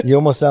purpose. You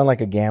almost sound like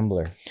a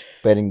gambler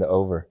betting the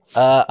over.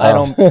 I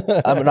don't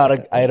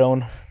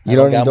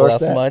gamble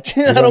as much.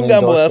 I don't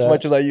gamble as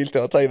much as I used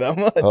to. I'll tell you that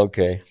much.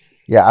 Okay,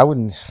 yeah, I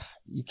wouldn't.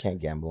 You can't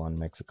gamble on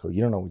Mexico.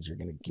 You don't know what you're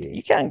going to get.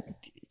 You can't.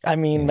 I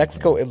mean,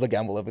 Mexico is a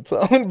gamble of its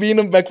own. Being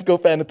a Mexico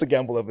fan, it's a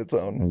gamble of its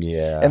own.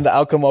 Yeah. And the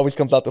outcome always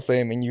comes out the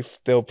same, and you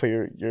still put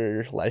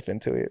your life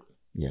into it.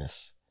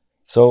 Yes.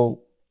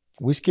 So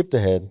we skipped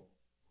ahead.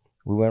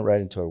 We went right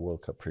into our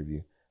World Cup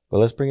preview. But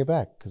let's bring it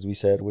back because we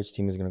said which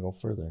team is going to go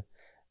further.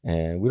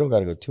 And we don't got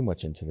to go too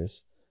much into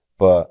this.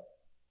 But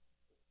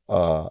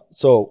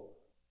so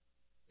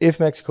if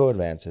Mexico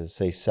advances,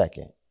 say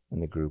second in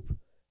the group,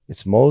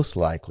 it's most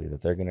likely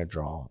that they're going to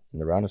draw in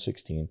the round of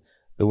 16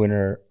 the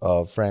winner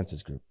of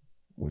France's group,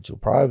 which will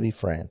probably be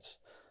France.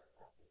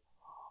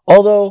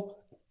 Although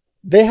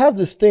they have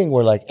this thing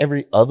where like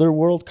every other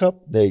World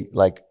Cup, they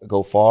like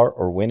go far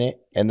or win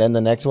it. And then the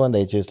next one,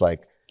 they just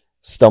like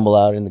stumble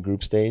out in the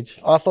group stage.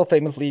 Also,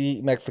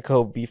 famously,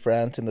 Mexico beat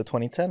France in the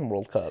 2010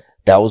 World Cup.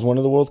 That was one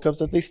of the World Cups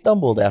that they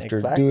stumbled after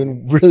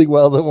doing really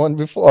well the one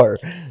before.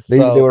 They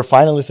were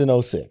finalists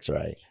in 06,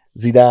 right?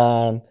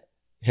 Zidane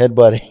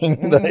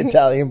headbutting the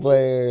Italian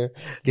player.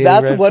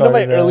 That's one of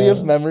my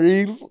earliest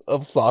memories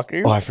of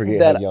soccer. Oh, I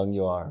forget how young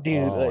you are.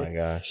 Dude, oh, my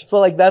gosh. So,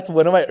 like, that's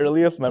one of my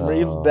earliest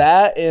memories.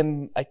 That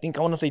and I think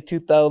I want to say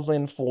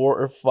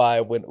 2004 or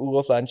 5 when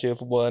Hugo Sanchez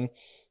won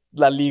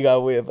La Liga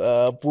with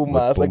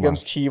Pumas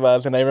against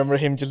Chivas. And I remember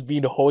him just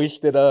being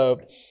hoisted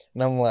up.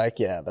 And I'm like,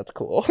 yeah, that's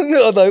cool. I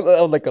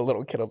was like a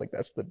little kid. I was like,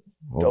 that's the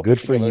well, good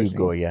for you,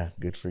 Goya.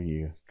 Good for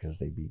you because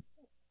they beat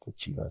the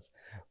Chivas.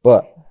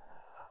 But,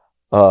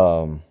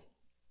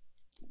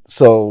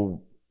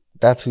 so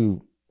that's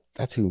who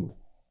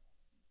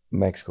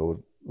Mexico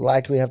would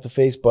likely have to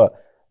face. But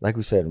like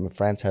we said,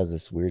 France has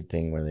this weird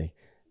thing where they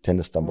tend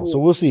to stumble. So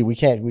we'll see. We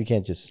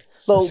can't just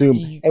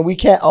assume, and we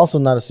can't also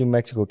not assume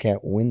Mexico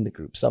can't win the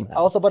group somehow.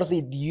 I was about to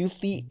say, do you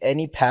see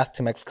any path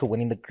to Mexico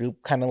winning the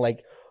group? Kind of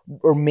like,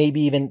 or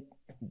maybe even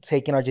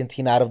taking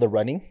Argentina out of the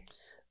running?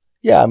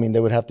 Yeah, I mean they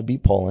would have to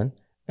beat Poland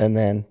and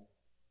then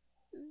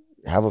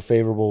have a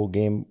favorable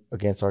game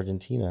against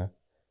Argentina,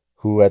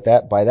 who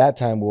by that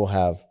time will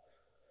have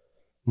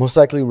most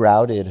likely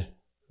routed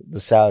the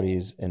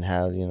Saudis and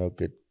have,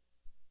 good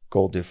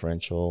goal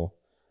differential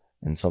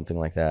and something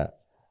like that.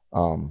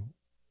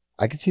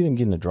 I could see them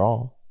getting a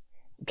draw.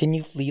 Can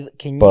you see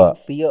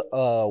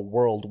a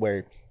world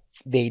where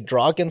they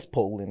draw against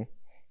Poland,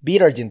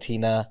 beat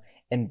Argentina,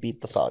 and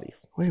beat the Saudis?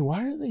 Wait,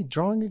 why are they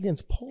drawing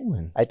against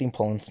Poland? I think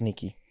Poland's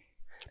sneaky.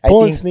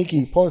 Poland's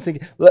sneaky.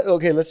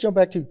 Okay, let's jump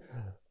back to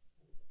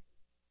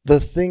the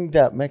thing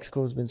that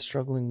Mexico has been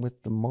struggling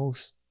with the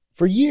most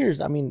for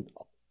years. I mean,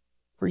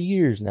 for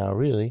years now,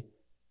 really,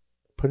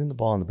 putting the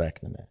ball in the back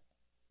of the net.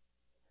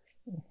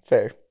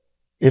 Fair.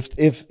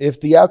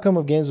 If the outcome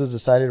of games was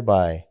decided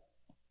by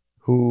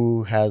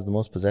who has the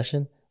most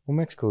possession, well,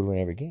 Mexico would win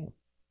every game.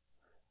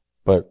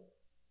 But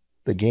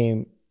the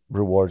game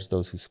rewards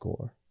those who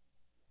score.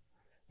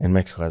 And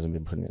Mexico hasn't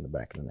been putting it in the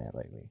back of the net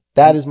lately.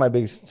 That is my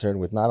biggest concern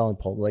with not only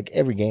Poland, like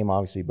every game,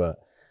 obviously, but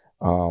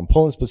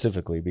Poland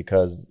specifically,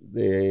 because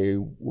they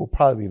will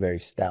probably be very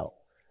stout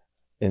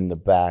in the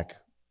back.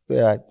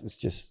 Yeah, it's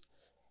just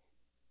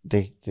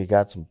they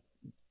got some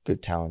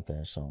good talent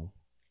there. So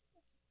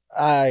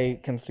I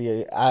can see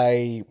it.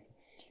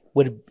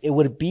 It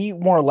would be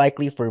more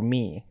likely for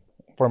me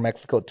for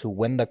Mexico to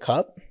win the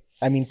cup.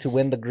 I mean, to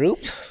win the group.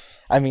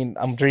 I mean,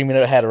 I'm dreaming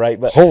ahead, right?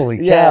 But holy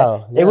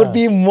cow! Yeah. It would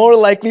be more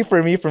likely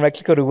for me for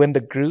Mexico to win the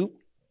group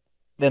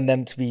than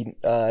them to be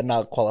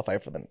not qualify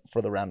for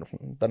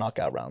the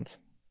knockout rounds.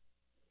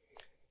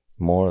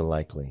 More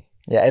likely.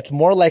 Yeah, it's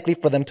more likely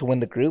for them to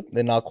win the group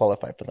than not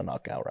qualify for the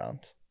knockout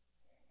rounds.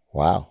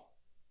 Wow.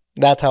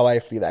 That's how I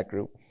see that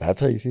group. That's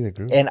how you see the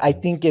group. And I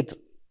think it's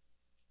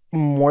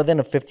more than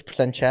a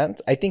 50% chance.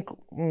 I think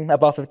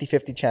about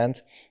 50-50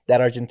 chance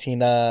that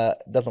Argentina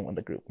doesn't win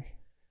the group.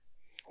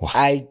 Wow.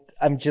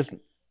 I'm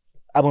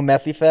a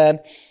Messi fan.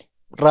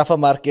 Rafa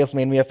Marquez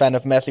made me a fan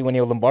of Messi when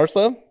he was in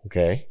Barca.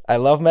 Okay. I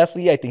love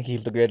Messi. I think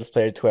he's the greatest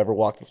player to ever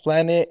walk this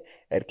planet.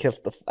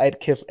 I'd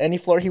kiss any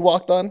floor he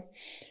walked on.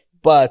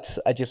 But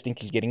I just think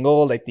he's getting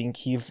old. I think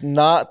he's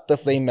not the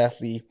same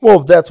Messi. Well,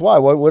 that's why.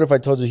 What if I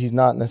told you he's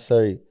not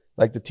necessarily,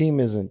 like, the team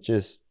isn't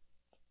just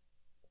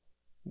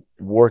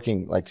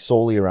working like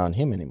solely around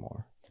him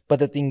anymore? But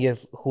the thing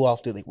is, who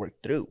else do they work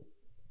through?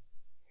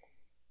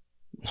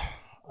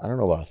 I don't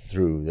know about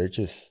through. They're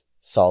just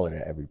solid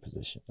at every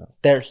position.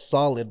 They're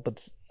solid,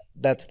 but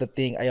that's the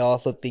thing. I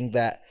also think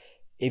that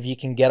if you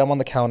can get them on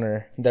the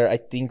counter, I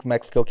think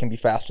Mexico can be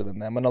faster than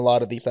them in a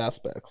lot of these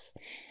aspects.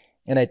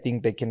 And I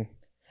think they can.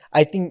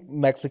 I think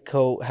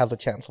Mexico has a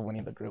chance of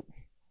winning the group.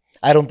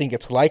 I don't think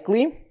it's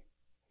likely,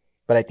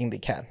 but I think they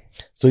can.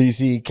 So you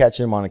see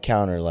catching them on a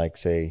counter, like,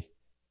 say,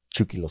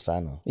 Chucky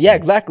Lozano. Yeah,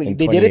 exactly.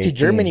 They did it to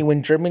Germany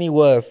when Germany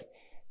was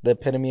the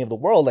epitome of the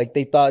world. Like,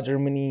 they thought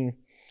Germany...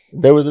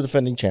 They were the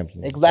defending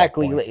champions.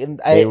 Exactly.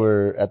 They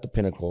were at the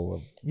pinnacle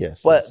of,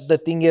 yes. But the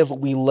thing is,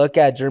 we look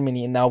at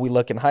Germany and now we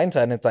look in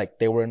hindsight and it's like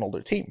they were an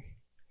older team.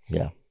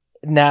 Yeah.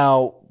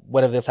 Now,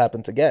 what if this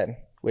happens again?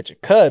 Which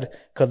it could,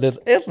 because this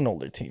is an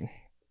older team.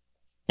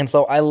 And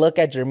so I look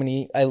at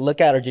Germany, I look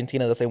at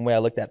Argentina the same way I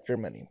looked at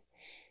Germany.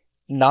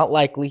 Not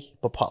likely,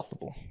 but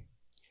possible.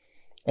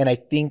 And I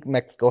think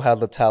Mexico has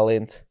the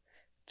talent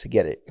to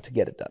get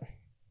it done.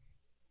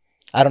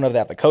 I don't know if they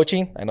have the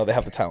coaching. I know they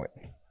have the talent.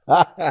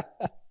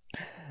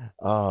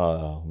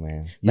 Oh,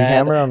 man. You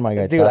hammer on my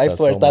guy. Dude, I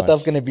swear,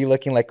 Tata's going to be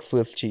looking like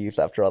Swiss cheese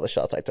after all the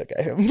shots I took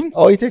at him.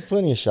 Oh, he takes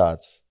plenty of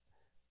shots.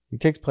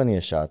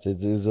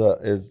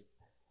 It's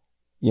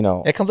you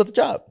know. It comes with the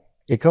job.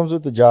 It comes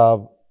with the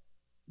job.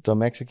 The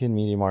Mexican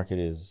media market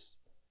is...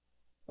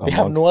 They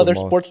have no other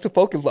sports to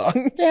focus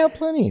on. Yeah,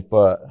 plenty.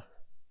 But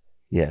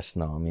yes,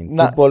 no. I mean,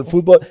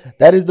 football,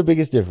 that is the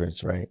biggest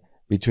difference, right?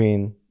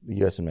 Between the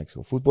U.S. and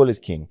Mexico. Football is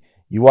king.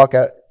 You walk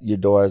out your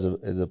door as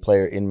a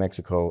player in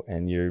Mexico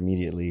and you're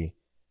immediately,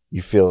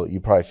 you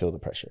probably feel the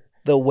pressure.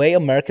 The way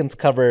Americans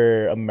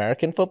cover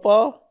American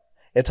football,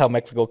 it's how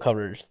Mexico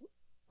covers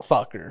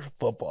soccer,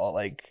 football,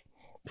 like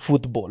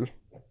football.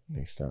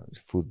 They start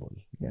football,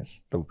 yes.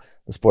 The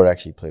sport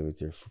actually play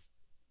with your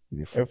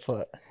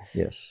foot.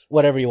 Yes.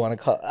 Whatever you want to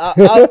call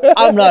it.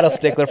 I'm not a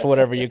stickler for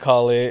whatever you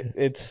call it.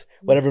 It's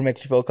whatever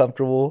makes you feel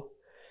comfortable.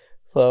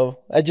 So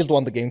I just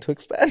want the game to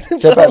expand.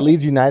 Except at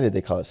Leeds United,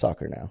 they call it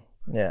soccer now.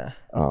 Yeah.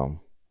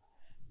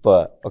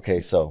 But okay,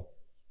 so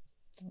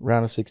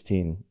round of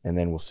 16, and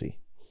then we'll see.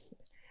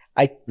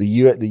 And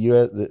you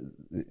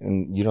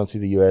don't see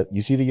the U.S.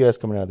 You see the U.S.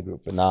 coming out of the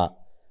group, but not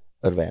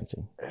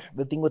advancing.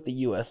 The thing with the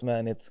U.S.,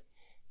 man,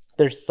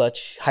 there's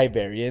such high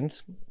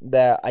variance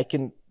that I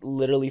can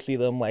literally see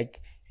them I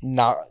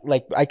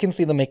can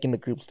see them making the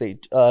group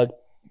stage,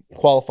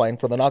 qualifying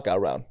for the knockout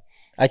round.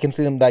 I can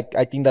see them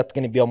I think that's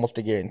going to be almost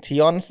a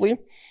guarantee, honestly.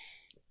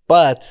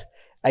 But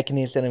I can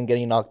either see them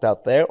getting knocked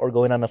out there or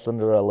going on a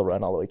Cinderella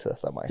run all the way to the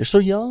semi. They're so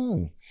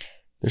young.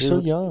 So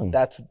young.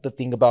 That's the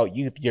thing about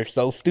youth. You're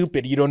so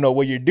stupid. You don't know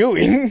what you're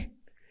doing.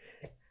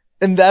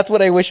 And that's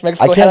what I wish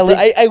Mexico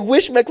had. I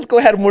wish Mexico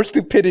had more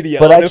stupidity.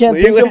 But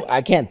honestly.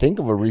 I can't think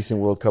of a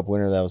recent World Cup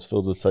winner that was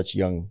filled with such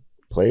young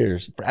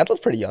players. France was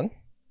pretty young.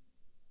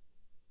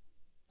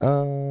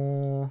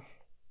 They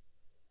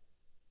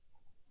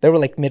were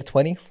like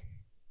mid-20s.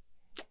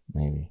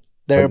 Maybe.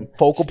 Their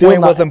focal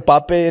point was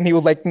Mbappe, and he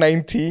was like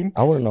 19.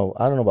 I don't know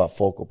about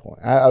focal point.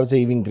 I would say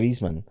even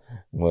Griezmann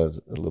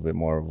was a little bit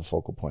more of a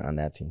focal point on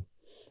that team.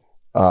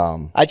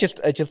 I just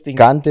think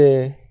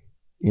Kante,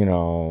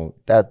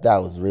 that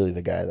was really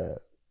the guy that,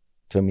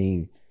 to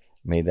me,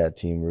 made that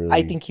team really.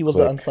 I think he was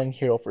an unsung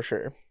hero for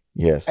sure.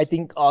 Yes. I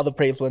think all the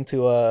praise went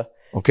to.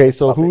 Okay,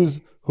 so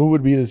who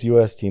would be this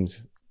U.S.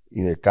 team's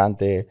either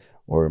Kante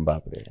or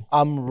Mbappe?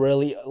 I'm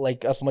really,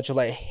 as much as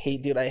I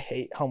hate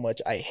how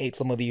much I hate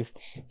some of these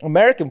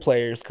American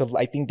players because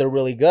I think they're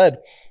really good.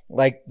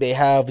 Like, they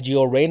have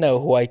Gio Reyna,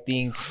 who I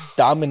think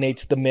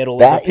dominates the middle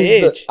of the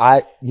pitch.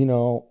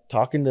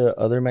 Talking to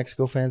other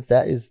Mexico fans,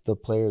 that is the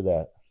player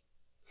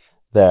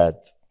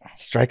that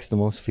strikes the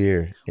most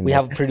fear. We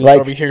have a producer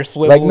over here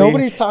swiveling. Like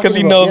nobody's talking because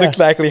he knows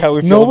exactly how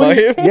we feel about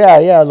him.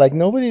 Yeah. Like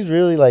nobody's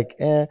really like,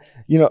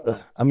 you know.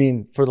 I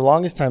mean, for the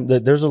longest time,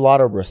 there's a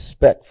lot of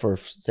respect for,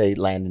 say,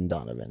 Landon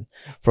Donovan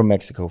from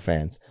Mexico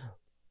fans,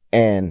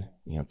 and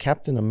you know,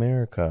 Captain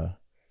America.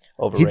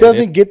 Overrated. He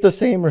doesn't get the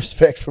same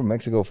respect from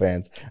Mexico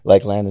fans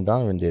like Landon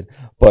Donovan did.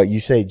 But you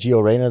say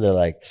Gio Reyna, they're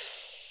like,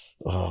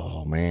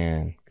 oh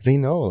man, because they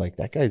know like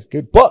that guy's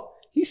good, but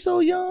he's so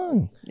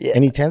young,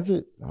 and he tends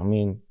to. I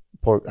mean,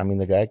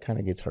 the guy kind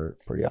of gets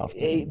hurt pretty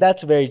often.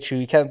 That's very true.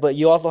 You can, but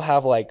you also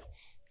have like,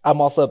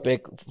 I'm also a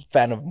big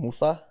fan of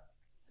Musa.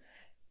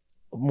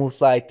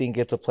 Musa, I think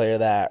it's a player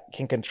that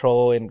can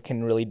control and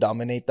can really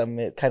dominate them,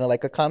 kind of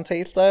like a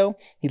Conte style.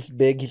 He's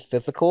big, he's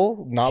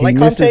physical, not like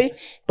Conte,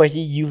 but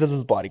he uses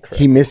his body correctly.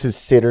 He misses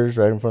sitters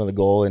right in front of the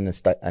goal in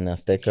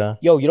Azteca.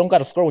 Yo, you don't got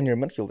to score when you're a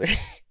midfielder.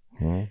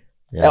 Yeah.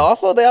 And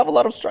also, they have a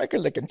lot of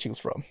strikers they can choose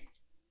from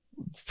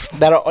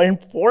that are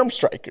informed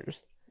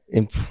strikers.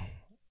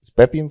 Is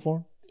Pepe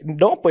informed?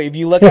 No, but if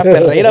you look at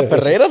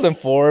Ferreira's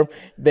informed.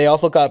 They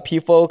also got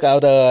P-Folk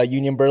out of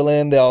Union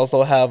Berlin. They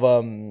also have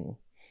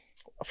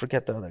I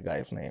forget the other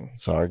guy's name.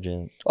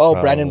 Sargent. Oh,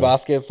 probably. Brandon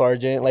Vasquez,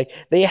 Sargent. Like,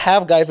 they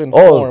have guys in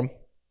form.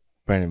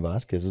 Brandon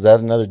Vasquez. Was that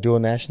another dual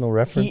national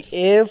reference?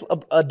 He is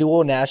a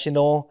dual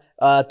national.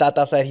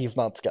 Tata said he's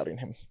not scouting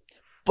him.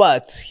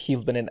 But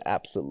he's been an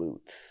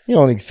absolute. He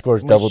only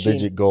scores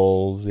double-digit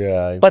goals.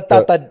 Yeah. But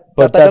Tata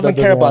doesn't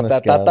care about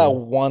that. Tata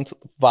wants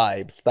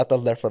vibes.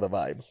 Tata's there for the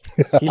vibes.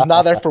 He's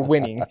not there for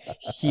winning.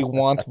 He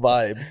wants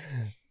vibes.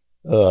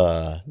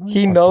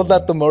 He knows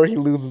that the more he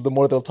loses, the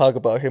more they'll talk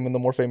about him and the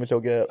more famous he'll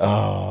get.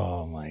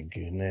 Oh my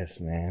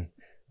goodness, man.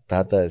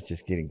 Tata is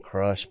just getting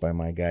crushed by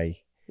my guy.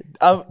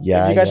 If you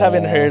guys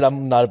haven't heard,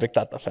 I'm not a big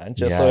Tata fan,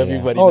 just so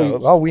everybody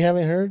knows. Oh, we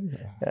haven't heard?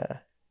 Yeah.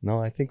 No,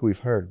 I think we've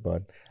heard,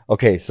 but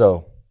okay,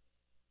 so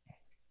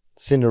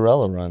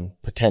Cinderella run,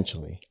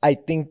 potentially. I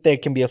think there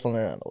can be a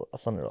Cinderella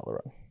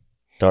run.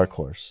 Dark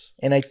horse.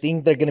 And I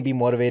think they're going to be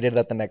motivated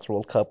that the next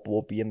World Cup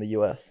will be in the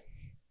U.S.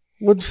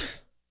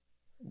 What?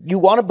 You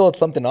want to build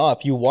something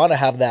off. You want to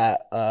have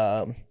that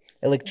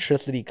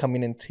electricity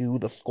coming into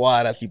the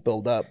squad as you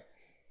build up.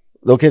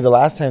 Okay, the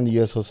last time the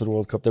U.S. hosted the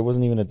World Cup, there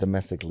wasn't even a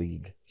domestic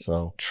league.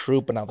 So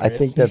true, but now I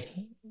think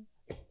that's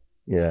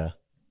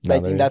I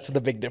think that's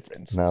the big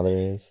difference. Now there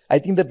is. I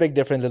think the big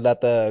difference is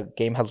that the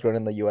game has grown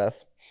in the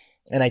U.S.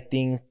 And I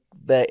think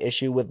the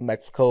issue with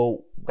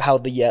Mexico, how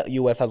the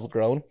U.S. has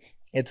grown,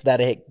 it's that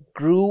it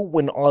grew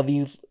when all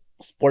these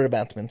sport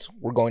advancements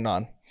were going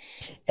on.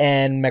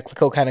 And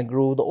Mexico kind of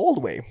grew the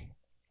old way.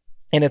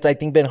 And it's, I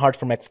think, been hard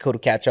for Mexico to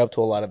catch up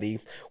to a lot of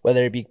these,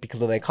 whether it be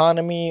because of the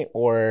economy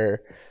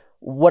or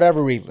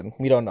whatever reason.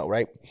 We don't know,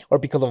 right? Or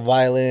because of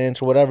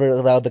violence or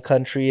whatever the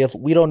country is.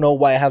 We don't know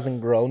why it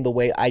hasn't grown the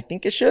way I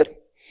think it should.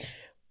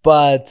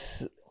 But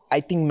I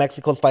think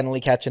Mexico's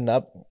finally catching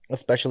up,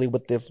 especially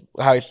with this,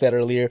 how I said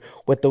earlier,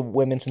 with the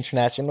women's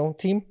international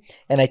team.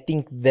 And I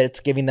think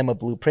that's giving them a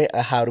blueprint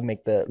of how to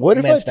make the What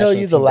if I tell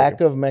you the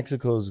lack of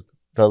Mexico's,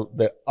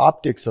 the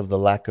optics of the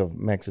lack of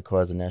Mexico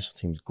as a national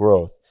team's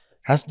growth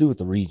has to do with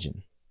the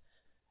region.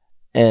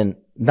 And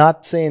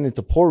not saying it's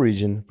a poor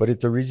region, but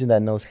it's a region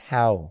that knows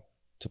how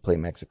to play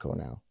Mexico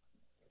now.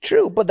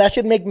 True, but that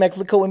should make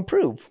Mexico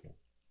improve.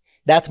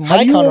 That's my counter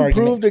argument. How you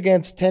improved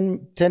against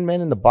 10 men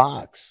in the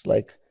box?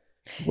 Like,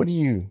 what do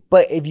you?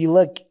 But if you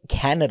look,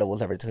 Canada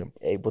was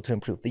able to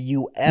improve. The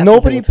U.S.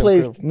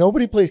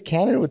 Nobody plays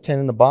Canada with 10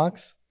 in the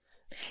box.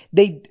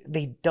 They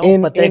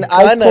don't. But they're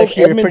gonna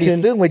here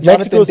pretty soon with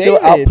Jonathan Mexico still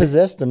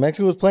outpossessed them.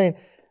 Mexico was playing,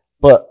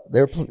 but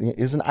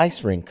it's an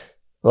ice rink.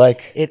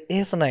 Like, it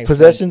is an ice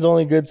possession's rink.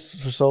 Only good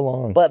for so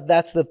long. But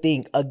that's the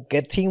thing. A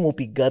good team will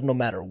be good no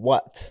matter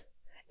what.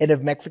 And if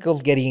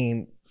Mexico's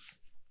getting,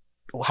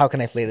 how can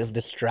I say this,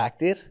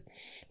 distracted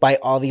by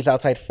all these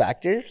outside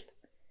factors,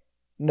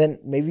 then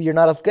maybe you're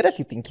not as good as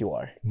you think you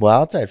are.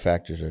 Well, outside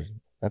factors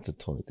that's a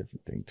totally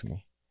different thing to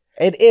me.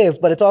 It is,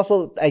 but it's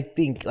also, I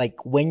think,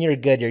 like, when you're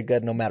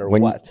good no matter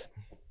what.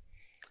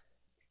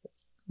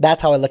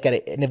 That's how I look at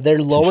it. And if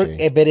they're lower,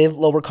 if it is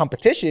lower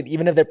competition,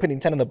 even if they're putting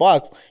 10 in the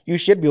box, you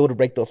should be able to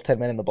break those 10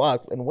 men in the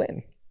box and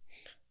win.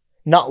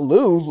 Not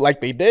lose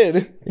like they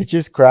did. It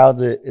just crowds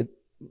it.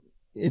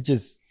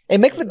 It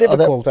makes it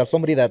difficult as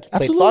somebody that's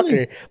played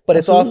soccer, but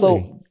it's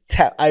also.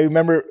 I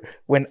remember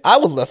when I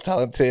was less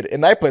talented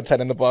and I put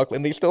 10 in the box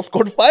and they still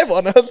scored 5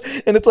 on us,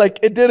 and it's like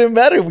it didn't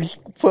matter. We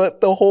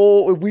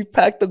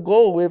packed the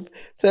goal with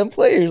 10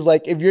 players.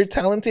 Like, if you're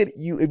talented,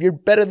 if you're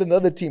better than the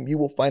other team, you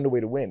will find a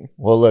way to win.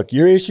 Well, look,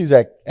 your issues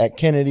at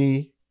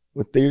Kennedy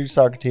with their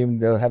soccer team,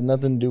 they'll have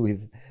nothing to do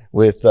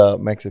with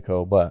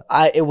Mexico, but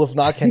it was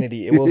not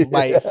Kennedy. It was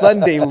my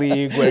Sunday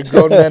league where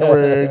grown men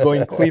were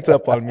going cleats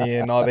up on me,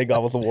 and all they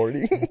got was a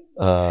warning.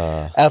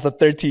 As a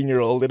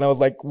 13-year-old, and I was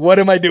like, "What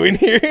am I doing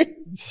here?"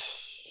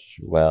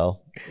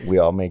 Well, we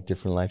all make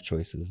different life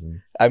choices,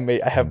 and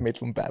I have made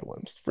some bad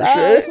ones for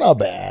sure. It's not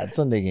bad.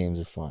 Sunday games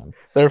are fun.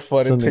 They're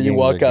fun until you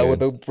walk out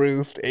with a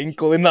bruised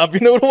ankle and not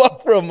being able to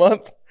walk for a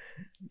month.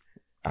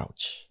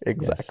 Ouch.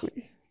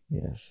 Exactly.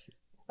 Yes.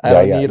 I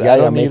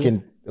don't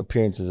need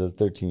appearances as a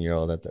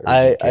 13-year-old at the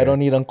I urgent care. don't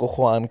need Uncle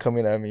Juan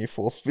coming at me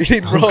full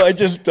speed, bro. I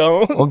just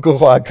don't. Uncle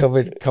Juan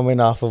coming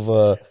off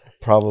of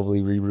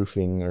probably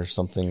re-roofing or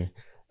something.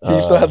 He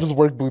still has his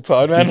work boots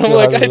on, man. he I'm still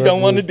like, has I his work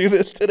don't want to boots. do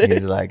this today.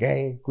 He's like,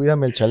 hey,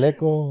 cuídame el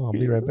chaleco. I'll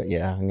be right back.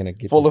 Yeah, I'm gonna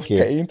get Full this of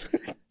kid. paint.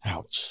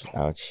 Ouch.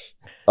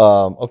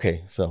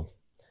 Okay, so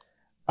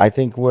I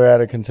think we're at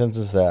a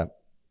consensus that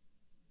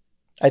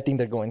I think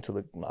they're going to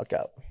the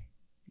knockout.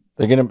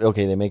 they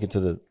make it to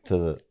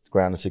the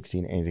round of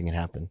 16. Anything can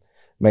happen.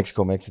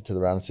 Mexico makes it to the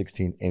round of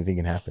 16. Anything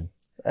can happen.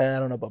 I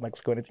don't know about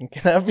Mexico. Anything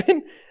can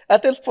happen.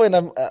 At this point,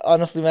 I'm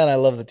honestly, man, I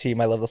love the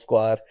team. I love the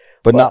squad.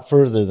 But not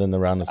further than the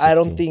round of 16. I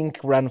don't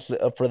think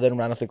further than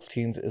round of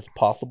 16s is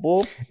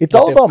possible. It's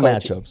all about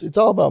matchups. It's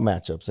all about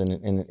matchups.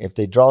 And if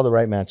they draw the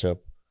right matchup,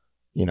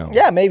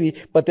 Yeah, maybe.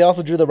 But they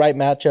also drew the right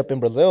matchup in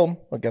Brazil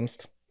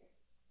against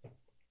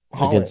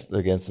Holland.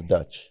 Against the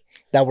Dutch.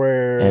 That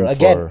were,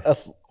 again, a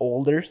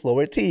older,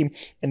 slower team.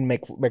 And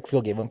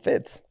Mexico gave them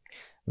fits.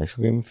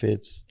 Mexico gave them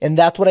fits. And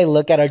that's what I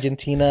look at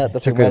Argentina.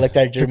 That's what I looked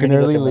at Germany. Took an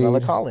early lead. I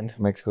look Holland.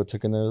 Mexico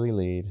took an early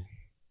lead.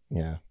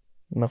 Yeah.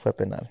 No fue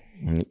penal.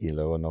 Y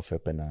luego no fue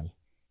penal.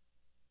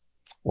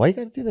 Why you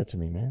gotta do that to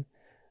me, man?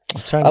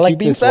 I like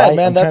being sad,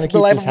 man. That's the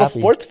life of a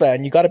sports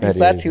fan. You gotta be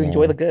sad to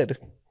enjoy the good.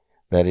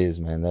 That is,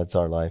 man. That's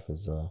our life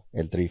as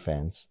El Tri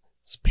fans.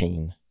 It's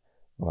pain.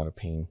 A lot of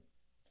pain.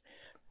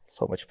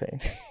 So much pain.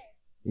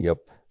 Yep.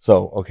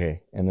 So,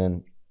 okay. And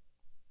then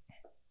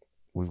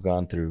we've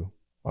gone through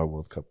our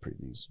World Cup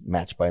previews,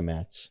 match by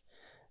match.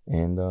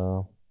 And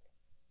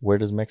where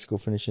does Mexico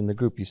finish in the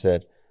group? You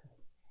said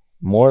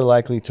more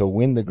likely to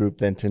win the group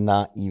than to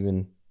not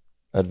even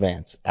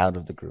advance out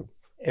of the group.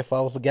 If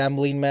I was a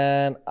gambling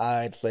man,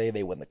 I'd say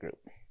they win the group.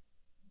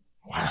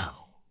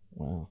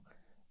 Wow.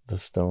 The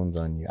stone's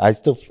on you. I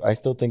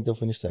still think they'll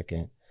finish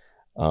second.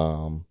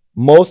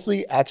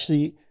 Mostly,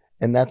 actually,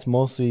 and that's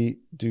mostly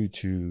due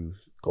to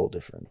goal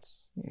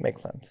difference.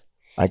 Makes sense.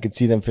 I could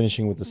see them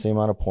finishing with the same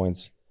amount of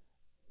points,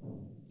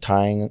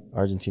 tying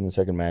Argentina's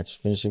second match,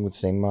 finishing with the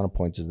same amount of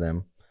points as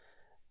them,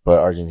 but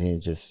Argentina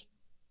just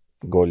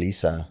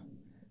goliza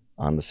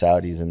on the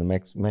Saudis, and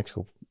the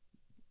Mexico,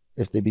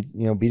 if they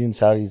beating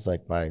Saudis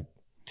like by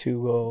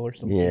 2-0 or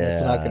something,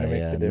 it's not going to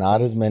make the difference.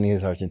 Not as many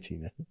as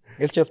Argentina.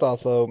 It's just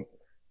also,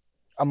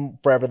 I'm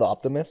forever the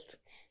optimist,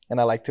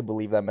 and I like to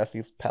believe that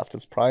Messi's past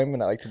his prime,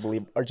 and I like to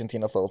believe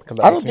Argentina's old.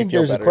 I don't think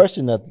there's a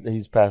question that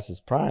he's past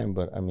his prime,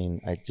 but I mean,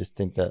 I just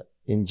think that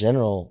in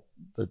general,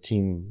 the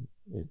team,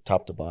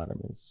 top to bottom,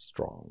 is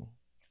strong.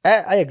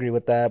 I agree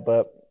with that,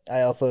 but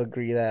I also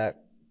agree that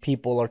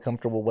people are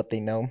comfortable with what they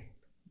know.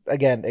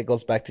 Again, it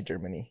goes back to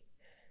Germany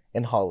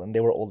and Holland.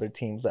 They were older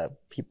teams that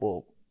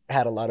people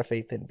had a lot of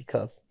faith in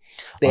because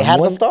they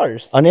had the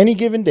stars. On any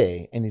given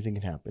day, anything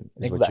can happen.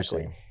 Is what you're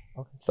saying.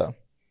 Okay. So,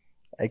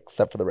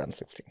 except for the round of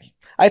 16.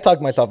 I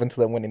talked myself into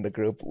them winning the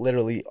group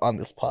literally on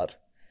this pod.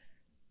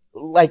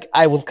 Like,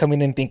 I was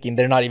coming in thinking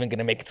they're not even going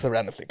to make it to the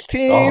round of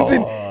 16.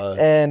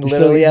 And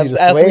literally,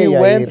 as we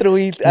went through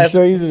each... You're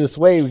so easy to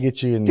sway. We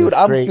get you in Dude,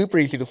 I'm super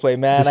easy to sway,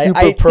 man.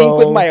 I think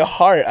with my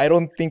heart. I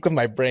don't think with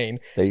my brain.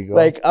 There you go.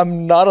 Like,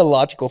 I'm not a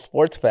logical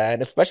sports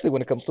fan, especially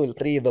when it comes to the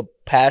three, the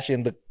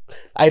passion,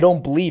 I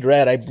don't bleed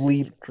red. I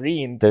bleed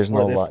green. There's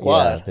no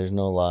logic. There's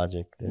no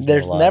logic.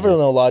 There's never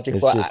no logic.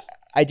 So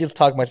I just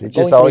talk myself. It's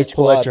just always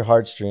pull at your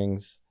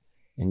heartstrings,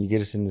 and you get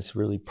us in this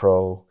really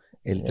pro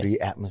El3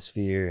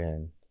 atmosphere,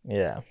 and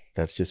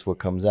that's just what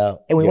comes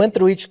out. And we went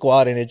through each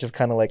squad, and it just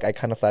kind of like I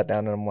kind of sat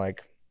down and I'm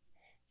like,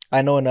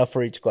 I know enough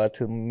for each squad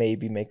to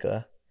maybe make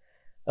a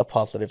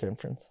positive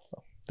inference.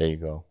 So there you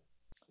go.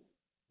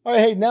 All right,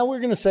 hey, now we're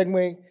gonna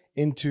segue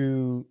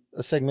into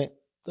a segment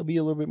that'll be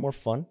a little bit more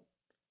fun,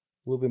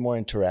 a little bit more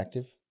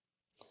interactive.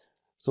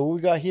 So what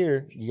we got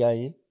here,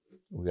 Yahir,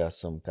 we got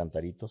some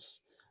Cantaritos.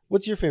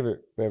 What's your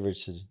favorite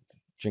beverage to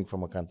drink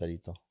from a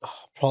Cantarito?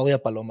 Probably a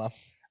Paloma.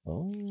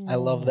 Oh, I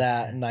love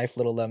that nice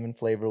little lemon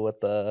flavor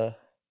with the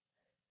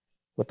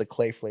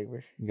clay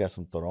flavor. You got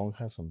some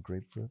toronja, some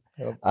grapefruit.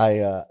 Yep.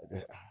 I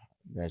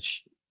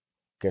guess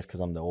because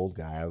I'm the old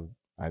guy,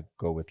 I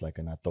go with like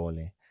an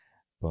atole,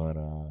 but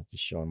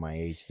just showing my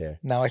age there.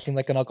 Now I seem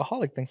like an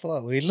alcoholic. Thanks a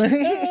lot, Luis.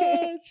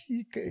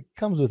 It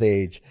comes with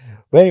age.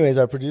 But anyways,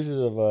 our producers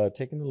have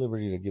taken the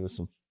liberty to give us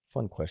some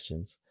fun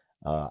questions.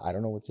 I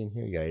don't know what's in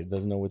here. Yeah, it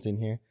doesn't know what's in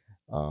here.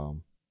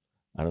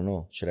 I don't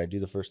know. Should I do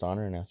the first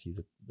honor and ask you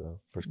the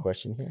first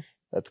question here?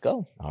 Let's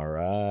go. All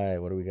right.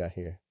 What do we got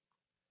here?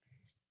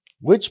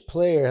 Which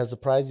player has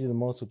surprised you the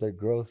most with their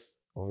growth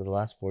over the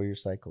last 4-year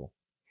cycle?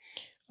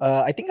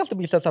 I think it has to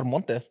be Cesar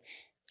Montes.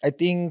 I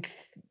think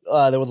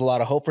there was a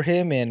lot of hope for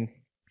him, and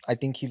I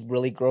think he's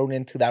really grown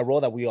into that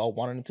role that we all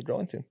wanted him to grow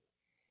into.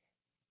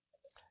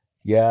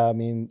 Yeah, I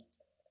mean,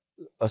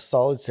 a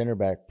solid center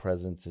back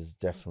presence is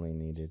definitely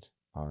needed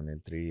on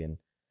L3, and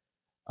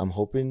I'm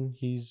hoping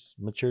he's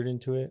matured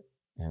into it,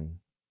 and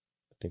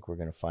I think we're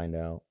going to find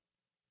out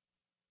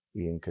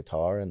in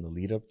Qatar and the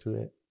lead up to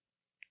it.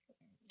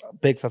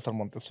 Big Cesar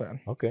Montes fan.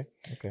 Okay.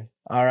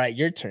 All right,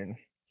 your turn.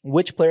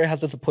 Which player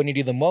has disappointed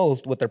you the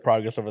most with their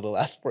progress over the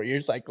last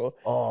 4-year cycle?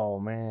 Oh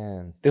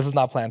man, This is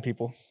not planned,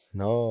 people.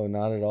 no,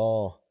 not at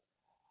all.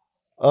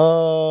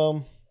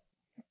 Um,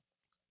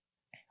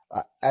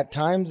 at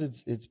times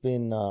it's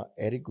been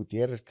Eric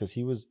Gutierrez because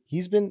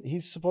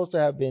he's supposed to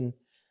have been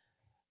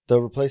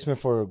the replacement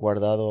for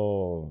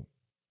Guardado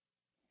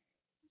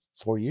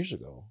 4 years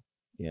ago,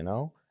 you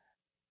know,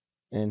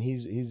 and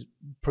he's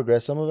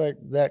progressed. Some of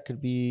that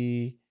could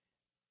be,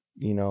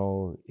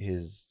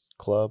 his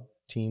club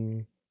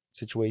team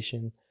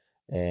situation,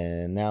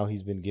 and now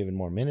he's been given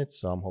more minutes.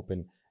 So I'm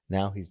hoping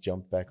now he's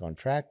jumped back on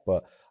track.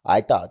 But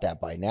I thought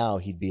that by now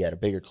he'd be at a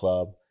bigger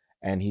club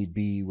and he'd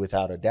be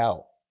without a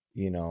doubt,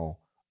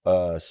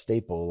 a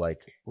staple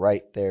like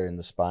right there in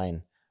the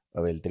spine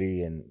of El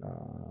Tri, and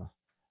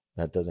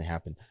that doesn't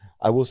happen.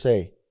 I will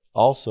say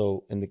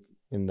also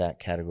in that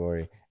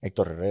category,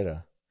 Hector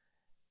Herrera,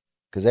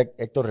 because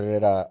Hector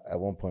Herrera at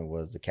one point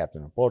was the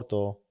captain of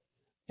Porto,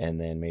 and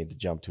then made the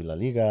jump to La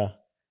Liga,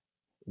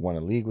 won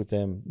a league with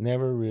them.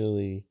 Never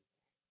really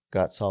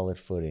got solid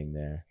footing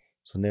there,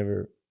 so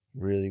never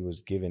really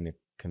was given a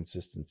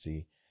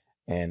consistency.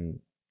 And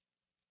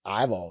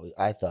I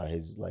thought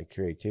his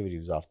creativity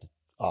was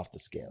off the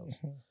scales.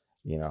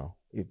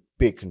 A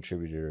big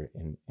contributor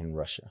in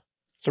Russia.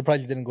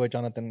 Surprised you didn't go with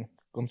Jonathan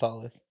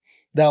Gonzalez.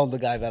 That was the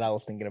guy that I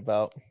was thinking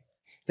about.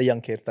 The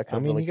young kid that could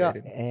have really he got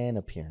created. an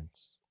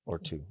appearance or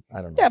two.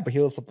 I don't know. Yeah, but he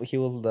was the He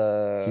was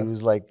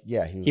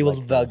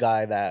the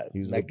guy that he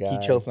was the guy. He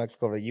chose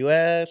Mexico over the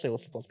U.S. It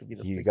was supposed to be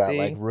this He big got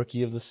thing.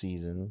 rookie of the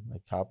season,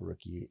 top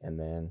rookie, and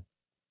then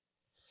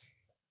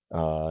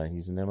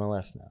he's in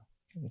MLS now.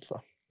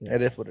 So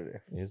it is what it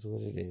is. It is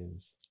what it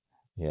is.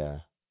 Yeah.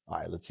 All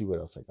right, let's see what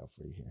else I got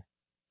for you here.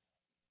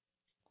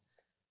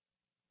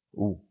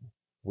 Ooh,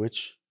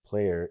 which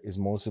player is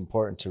most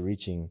important to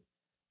reaching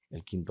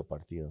El Quinto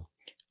Partido?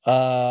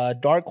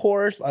 Dark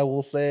horse, I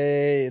will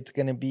say it's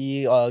gonna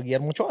be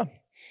Guillermo Ochoa.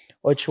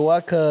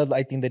 Ochoa, because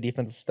I think the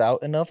defense is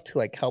stout enough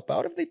to help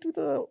out if they do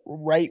the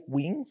right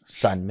wings,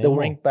 the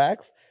ranked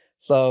backs.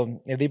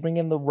 So if they bring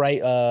in the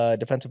right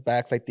defensive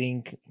backs, I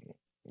think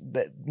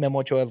that Memo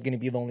Ochoa is gonna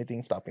be the only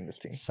thing stopping this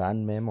team.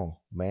 San Memo,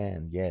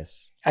 man,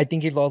 yes. I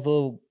think he's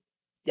also,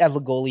 as a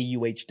goalie,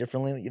 you age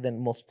differently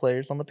than most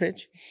players on the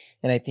pitch,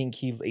 and I think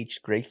he's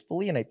aged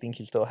gracefully, and I think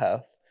he still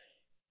has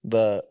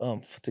the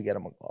oomph to get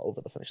him over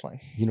the finish line.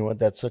 You know what?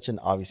 That's such an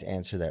obvious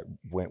answer that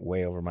went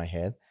way over my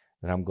head,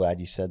 and I'm glad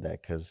you said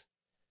that because,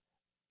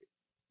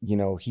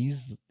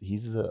 he's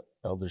the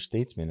elder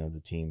statesman of the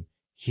team.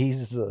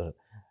 He's the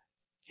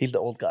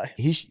old guy.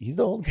 He's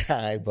the old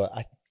guy, but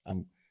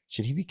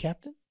should he be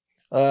captain?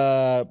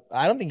 I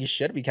don't think he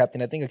should be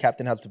captain. I think a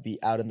captain has to be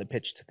out in the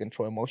pitch to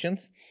control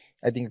emotions.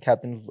 I think a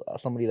captain's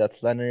somebody that's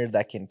centered,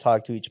 that can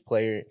talk to each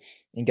player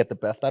and get the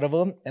best out of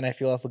them. And I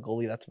feel as a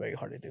goalie, that's very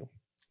hard to do.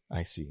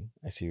 I see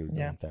where you're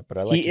going with that.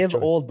 But he is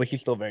old, but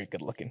he's still very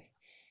good looking.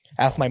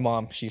 Ask my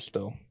mom; she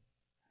still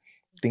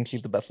thinks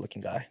he's the best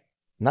looking guy.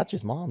 Not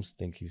just moms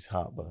think he's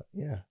hot, but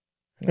yeah.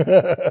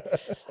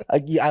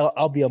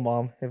 I'll be a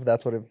mom if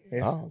that's what it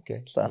is. Oh,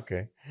 okay. So,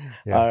 okay.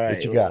 Yeah. All right.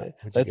 What you got?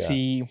 Let's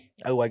see.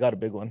 Oh, I got a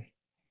big one.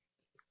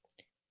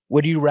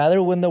 Would you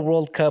rather win the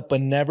World Cup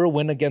but never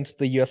win against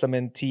the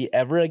USMNT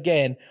ever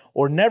again,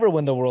 or never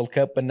win the World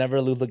Cup but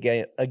never lose a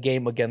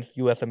game against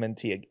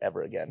USMNT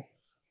ever again?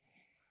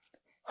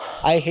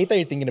 I hate that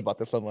you're thinking about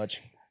this so much.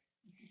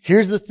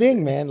 Here's the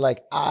thing, man.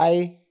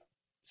 I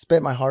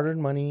spent my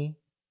hard-earned money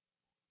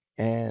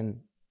and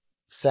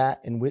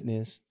sat and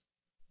witnessed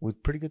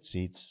with pretty good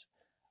seats.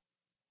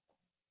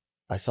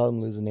 I saw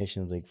them lose the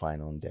Nations League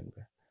final in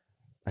Denver.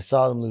 I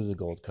saw them lose the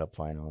Gold Cup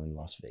final in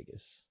Las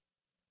Vegas.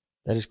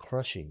 That is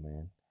crushing,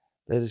 man.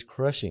 That is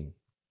crushing,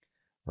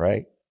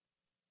 right?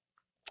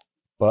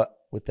 But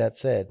with that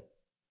said,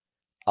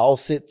 I'll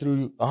sit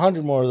through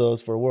 100 more of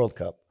those for a World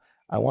Cup.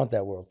 I want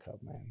that World Cup,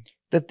 man.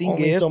 The thing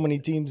Only is, so many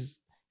teams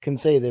can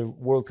say they're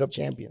World Cup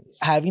champions.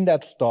 Having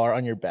that star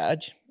on your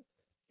badge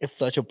is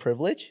such a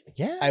privilege.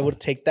 Yeah. I would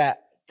take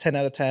that 10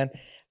 out of 10.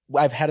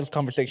 I've had this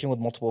conversation with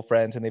multiple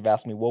friends, and they've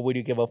asked me, what would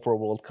you give up for a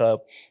World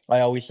Cup? I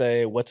always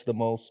say, what's the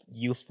most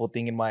useful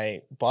thing in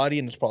my body?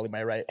 And it's probably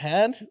my right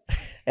hand.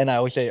 And I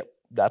always say,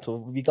 that's what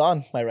would be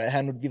gone. My right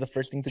hand would be the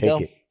first thing to go.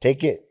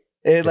 Take it.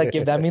 If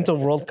that means a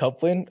World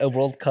Cup win, a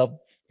World Cup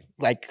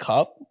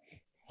cup,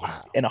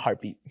 wow, in a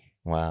heartbeat.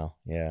 Wow.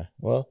 Yeah.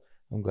 Well,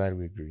 I'm glad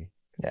we agree.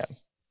 Yeah.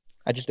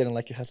 I just didn't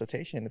like your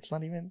hesitation. It's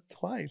not even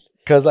twice.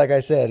 Because like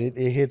I said,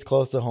 it hits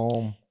close to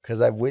home because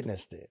I've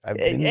witnessed it. I've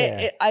been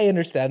there. I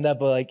understand that,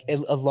 but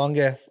as long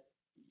as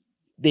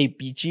they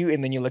beat you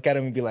and then you look at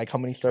them and be like, how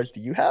many stars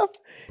do you have?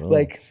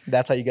 Boom.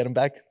 That's how you get them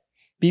back.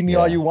 Beat me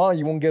all you want.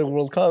 You won't get a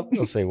World Cup.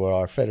 They'll say, well,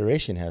 our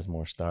federation has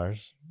more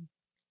stars.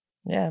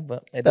 Yeah,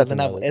 but it that's doesn't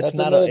another, have. It's that's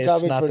not another a,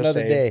 topic it's not for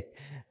another same. day.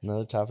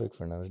 Another topic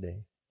for another day.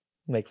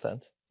 Makes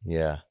sense.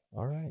 Yeah.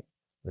 All right.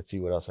 Let's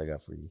see what else I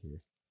got for you here.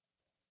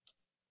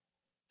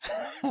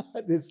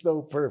 It's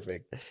so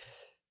perfect.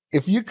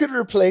 If you could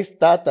replace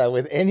Tata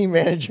with any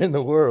manager in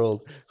the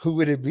world, who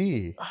would it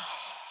be?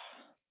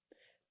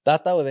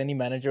 Thought that with any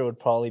manager would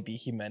probably be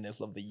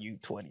Jimenez of the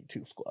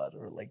U22 squad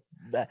or like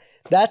that.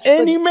 That's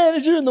Any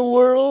manager in the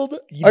world? Are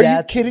you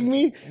That's- kidding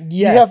me?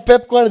 yes. You have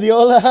Pep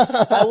Guardiola.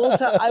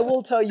 I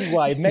will tell you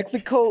why.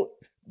 Mexico,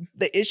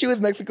 the issue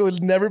with Mexico has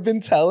never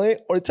been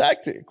talent or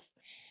tactics.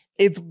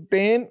 It's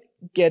been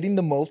getting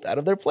the most out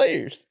of their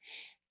players.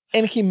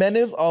 And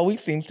Jimenez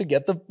always seems to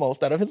get the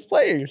most out of his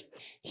players.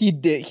 He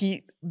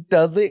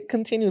does it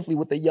continuously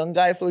with the young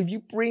guys. So if you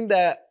bring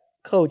that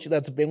coach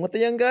that's been with the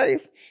young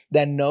guys,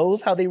 that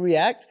knows how they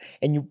react,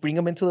 and you bring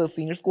them into the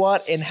senior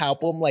squad and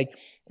help them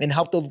and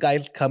help those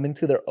guys come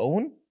into their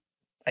own,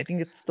 I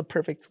think it's the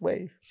perfect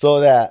way. So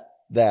that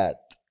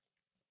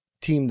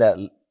team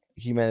that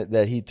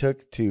he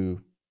took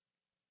to,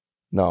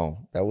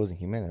 no, that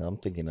wasn't Jimenez. I'm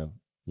thinking of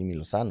Jimmy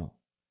Lozano.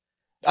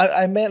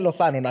 I meant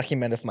Lozano, not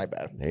Jimenez. My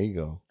bad. There you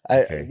go.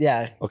 Okay.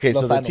 Okay,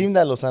 so the Lozano. team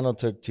that Lozano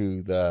took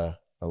to the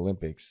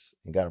Olympics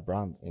and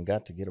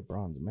got to get a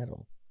bronze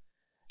medal.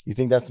 You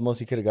think that's the most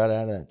he could have got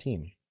out of that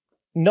team?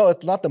 No,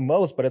 it's not the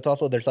most, but it's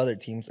also there's other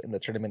teams in the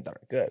tournament that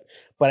are good.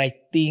 But I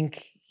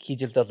think he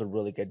just does a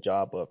really good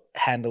job of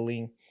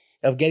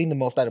getting the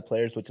most out of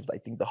players, which is I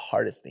think the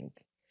hardest thing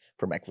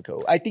for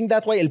Mexico. I think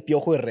that's why El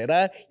Piojo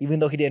Herrera, even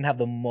though he didn't have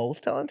the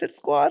most talented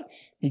squad,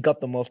 he got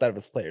the most out of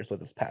his players with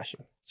his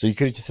passion. So you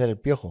could have just said El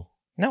Piojo.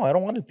 No, I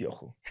don't want El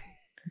Piojo.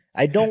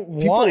 I don't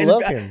People want.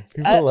 love him.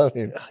 People love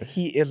him.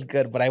 He is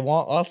good, but I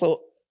want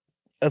also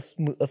a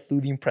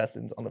soothing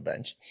presence on the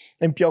bench.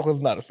 And Piojo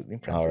is not a soothing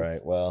presence. All right.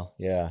 Well,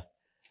 yeah.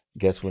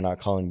 Guess we're not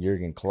calling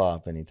Jurgen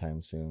Klopp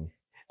anytime soon.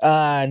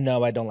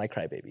 No, I don't like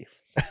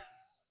crybabies.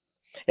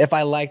 If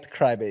I liked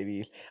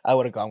crybabies, I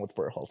would have gone with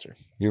Berhalter.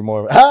 You're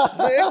more.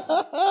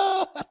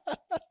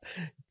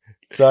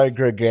 Sorry,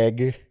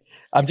 Greg.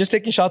 I'm just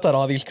taking shots at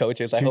all these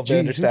coaches. I hope they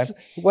understand.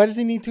 Why does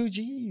he need 2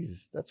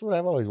 G's? That's what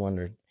I've always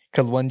wondered.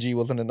 Because 1 G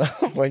wasn't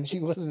enough. 1 G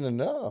wasn't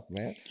enough,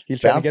 man.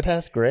 He's trying to get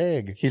past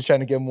Greg. He's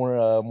trying to get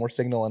more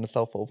signal on his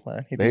cell phone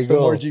plan. He there thinks you the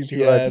go. more G's he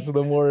has,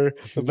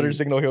 the better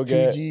signal he'll 2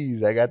 get. 2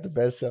 G's. I got the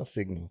best cell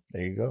signal.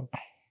 There you go.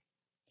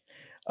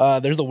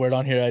 There's a word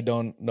on here I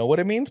don't know what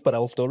it means, but I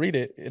will still read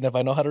it. And if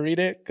I know how to read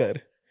it,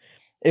 good.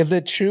 Is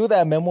it true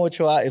that Memo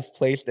Ochoa is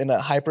placed in a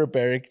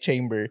hyperbaric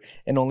chamber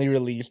and only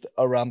released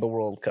around the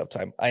World Cup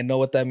time? I know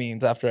what that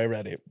means after I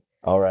read it.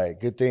 All right.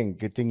 Good thing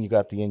you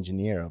got the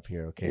engineer up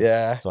here. Okay.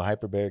 Yeah. So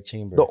hyperbaric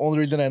chamber. The only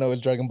reason I know is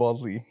Dragon Ball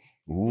Z.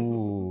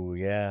 Ooh,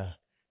 yeah.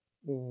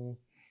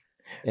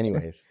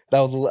 Anyways. That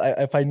was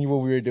if I knew what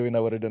we were doing, I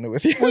would have done it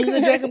with you. Was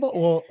it Dragon Ball?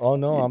 Well, oh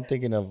no, I'm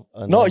thinking of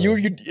another. No, you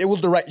it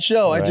was the right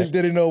show. Right. I just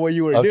didn't know what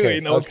you were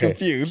doing. I was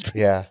confused.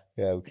 Yeah,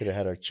 we could have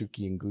had our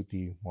Chucky and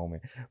Guti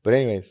moment. But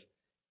anyways,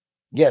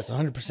 yes,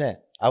 100%.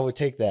 I would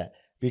take that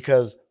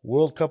because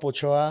World Cup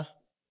Ochoa,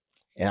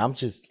 and I'm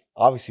just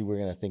obviously we're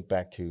gonna think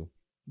back to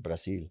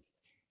Brazil,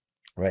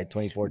 right?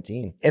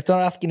 2014. It's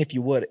not asking if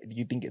you would. Do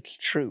you think it's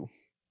true?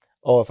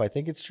 Oh, if I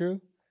think it's true,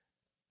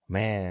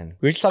 man.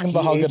 We're just talking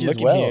about how good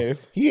looking he is.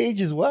 He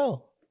ages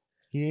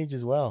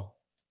well.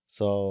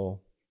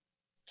 So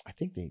I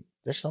think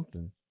there's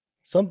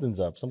something's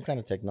up. Some kind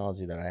of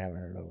technology that I haven't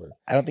heard of.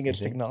 I don't think it's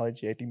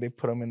technology. I think they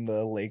put him in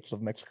the lakes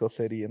of Mexico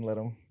City and let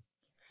him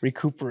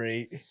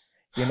recuperate.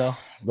 You know.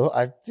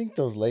 I think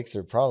those lakes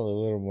are probably a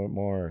little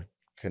more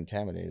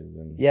contaminated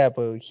than. Yeah,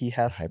 but he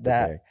has hyperbaric.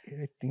 that.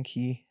 I think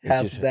he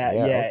has that.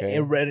 Yeah, okay.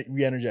 It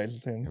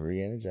re-energizes him. It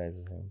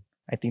re-energizes him.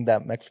 I think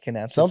that Mexican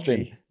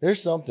ancestry.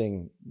 There's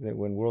something that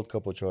when World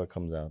Cup Ochoa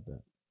comes out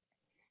that.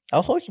 I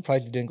was always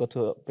surprised he didn't go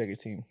to a bigger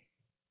team.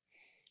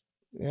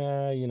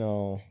 Yeah,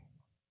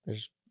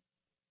 there's.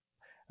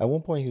 At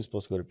one point, he was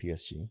supposed to go to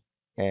PSG,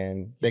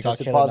 and they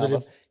tested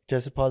positive.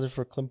 Tested positive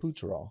for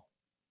clenbuterol.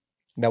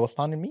 That was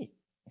found in meat.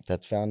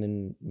 That's found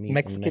in meat.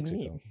 Mexican in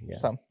meat. Yeah,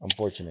 so,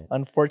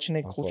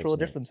 unfortunate cultural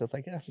differences,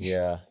 I guess.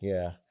 Yeah.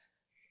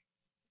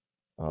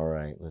 All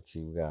right, let's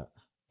see.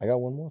 I got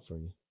one more for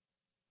you.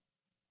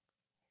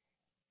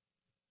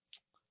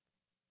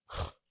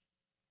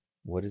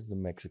 What is the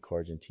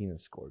Mexico-Argentina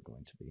score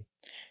going to be?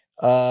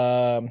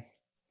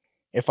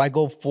 If I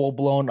go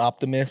full-blown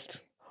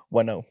optimist,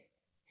 1-0.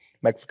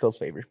 Mexico's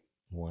favor.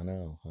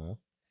 1-0, huh?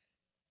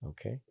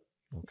 Okay.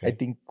 I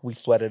think we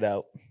sweat it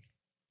out.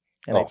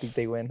 And I think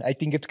they win. I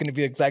think it's going to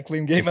be the exact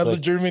same game as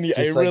Germany.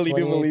 I really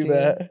do believe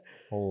that.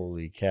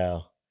 Holy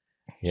cow.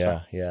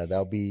 Yeah.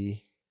 That'd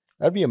be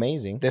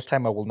amazing. This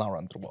time I will not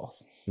run through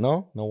walls.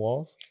 No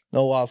walls?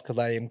 No walls because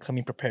I am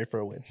coming prepared for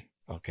a win.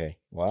 Okay.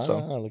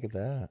 Wow, look at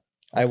that.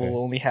 I will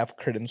only have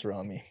curtains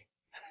around me.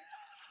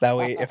 That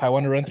way, if I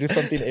want to run through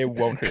something, it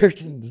won't hurt.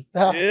 Curtains.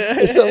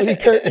 There's so many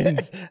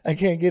curtains. I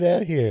can't get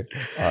out of here.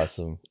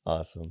 Awesome.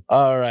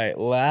 All right,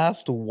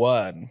 last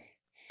one.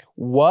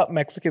 What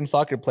Mexican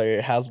soccer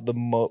player has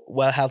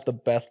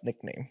the best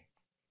nickname?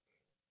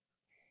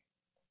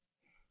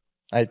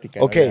 I think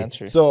I know the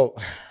answer. So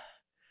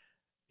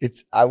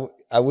it's I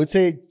would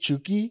say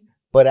Chucky,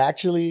 but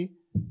actually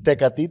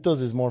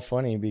Tecatitos is more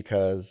funny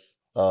because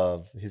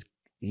of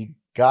he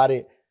got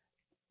it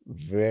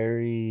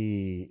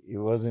it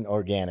wasn't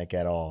organic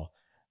at all.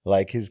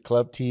 Like his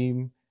club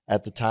team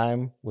at the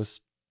time was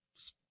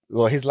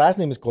well, his last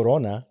name is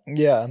Corona.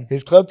 Yeah.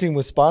 His club team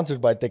was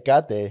sponsored by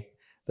Tecate.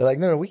 They're like,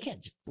 no, we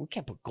can't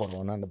put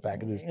Corona on the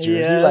back of this jersey.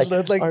 Yeah,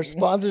 like our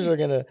sponsors are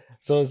gonna.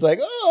 So it's like,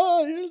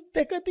 oh, you're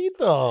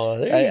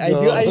Tecatito. There you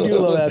go. I do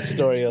love that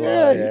story a lot.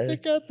 Yeah, you're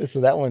Tecate.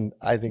 So that one,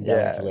 I think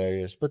that one's Yeah.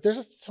 hilarious. But there's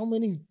just so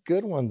many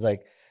good ones.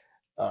 Like,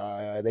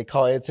 they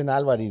call Edson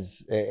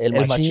Alvarez El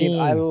El Machín.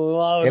 I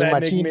love El that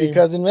Machín nickname.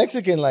 because in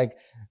Mexican, like,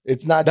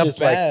 it's not The just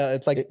best.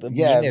 It's like the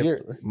yeah,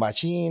 meanest.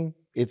 Machín.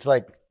 It's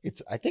like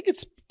I think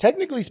it's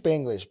technically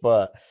Spanglish,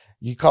 but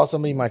you call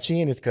somebody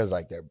Machín, it's because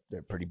like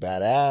they're pretty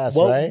badass,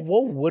 right?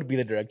 What would be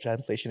the direct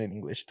translation in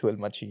English to El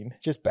Machín?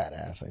 Just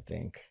badass, I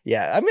think.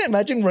 Yeah, I mean,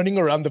 imagine running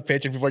around the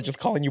pitch and people are just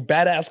calling you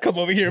badass. Come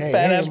over here, Hey,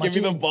 badass. hey, give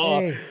me the Machín, ball.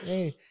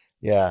 Hey.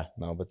 Yeah,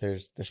 no, but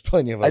there's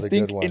plenty of other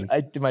good ones.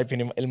 In my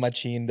opinion, El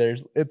Machín.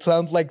 It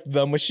sounds like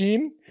the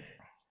machine.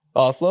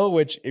 Also,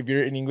 which if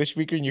you're an English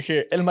speaker and you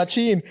hear El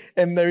Machín,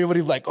 and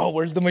everybody's like, "Oh,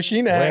 where's the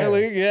machine at?"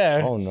 Like,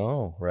 yeah. Oh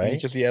no, right?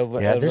 Just,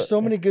 there's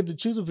so many good to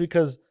choose of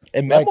because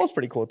and Memo's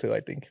pretty cool too, I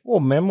think. Well,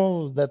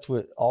 Memo, that's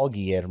what all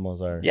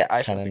Guillermos are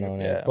kind of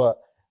known as.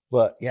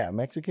 But yeah,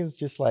 Mexicans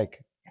just like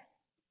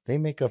they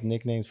make up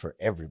nicknames for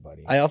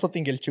everybody. I also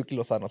think El Chucky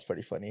Lozano's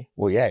pretty funny.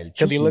 Well, yeah,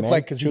 because he looks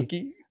like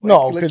Chucky.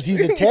 No, because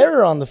he's a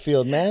terror on the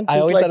field, man.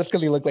 I always thought it's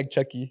because he looked like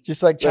Chucky.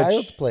 Just like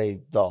Child's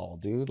Play doll,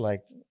 dude.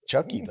 Like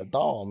Chucky the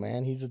doll,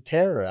 man. He's a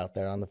terror out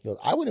there on the field.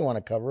 I wouldn't want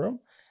to cover him.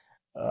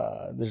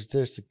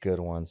 There's good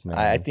ones, man.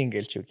 I think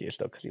El Chucky is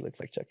though because he looks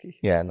like Chucky.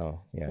 Yeah,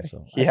 no, yeah.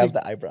 So he has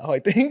the eyebrow, I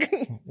think.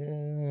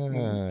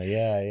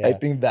 yeah. I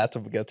think that's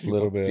what gets a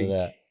little bit of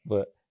that,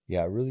 but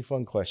yeah, really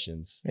fun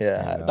questions.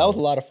 Yeah, and, that was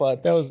a lot of fun.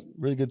 That was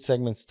really good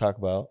segments to talk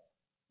about.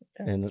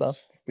 Yeah, and so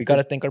we got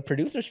to thank our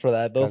producers for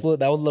that. That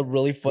was a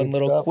really fun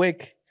little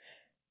quick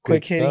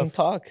hitting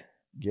talk.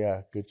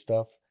 Yeah, good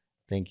stuff.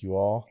 Thank you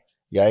all,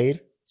 Yahir.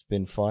 It's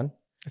been fun.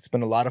 It's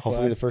been a lot of fun.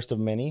 Hopefully the first of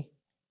many.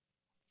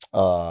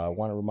 I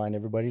want to remind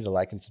everybody to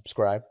like and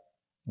subscribe.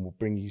 And we'll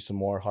bring you some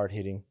more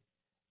hard-hitting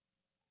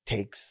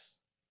takes,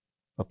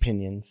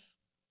 opinions.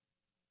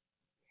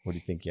 What do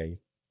you think, Yahir?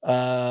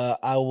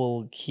 I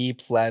will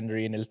keep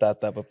slandering El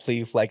Tata, but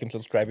please like and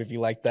subscribe if you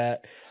like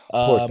that.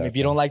 If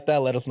you don't like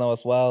that, let us know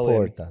as well.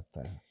 Poor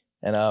Tata.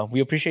 And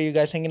we appreciate you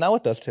guys hanging out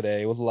with us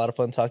today. It was a lot of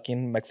fun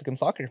talking Mexican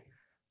soccer.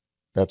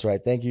 That's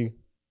right. Thank you.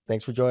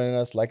 Thanks for joining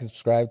us. Like and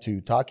subscribe to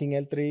Talking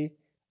El Tri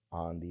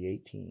on the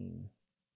 18.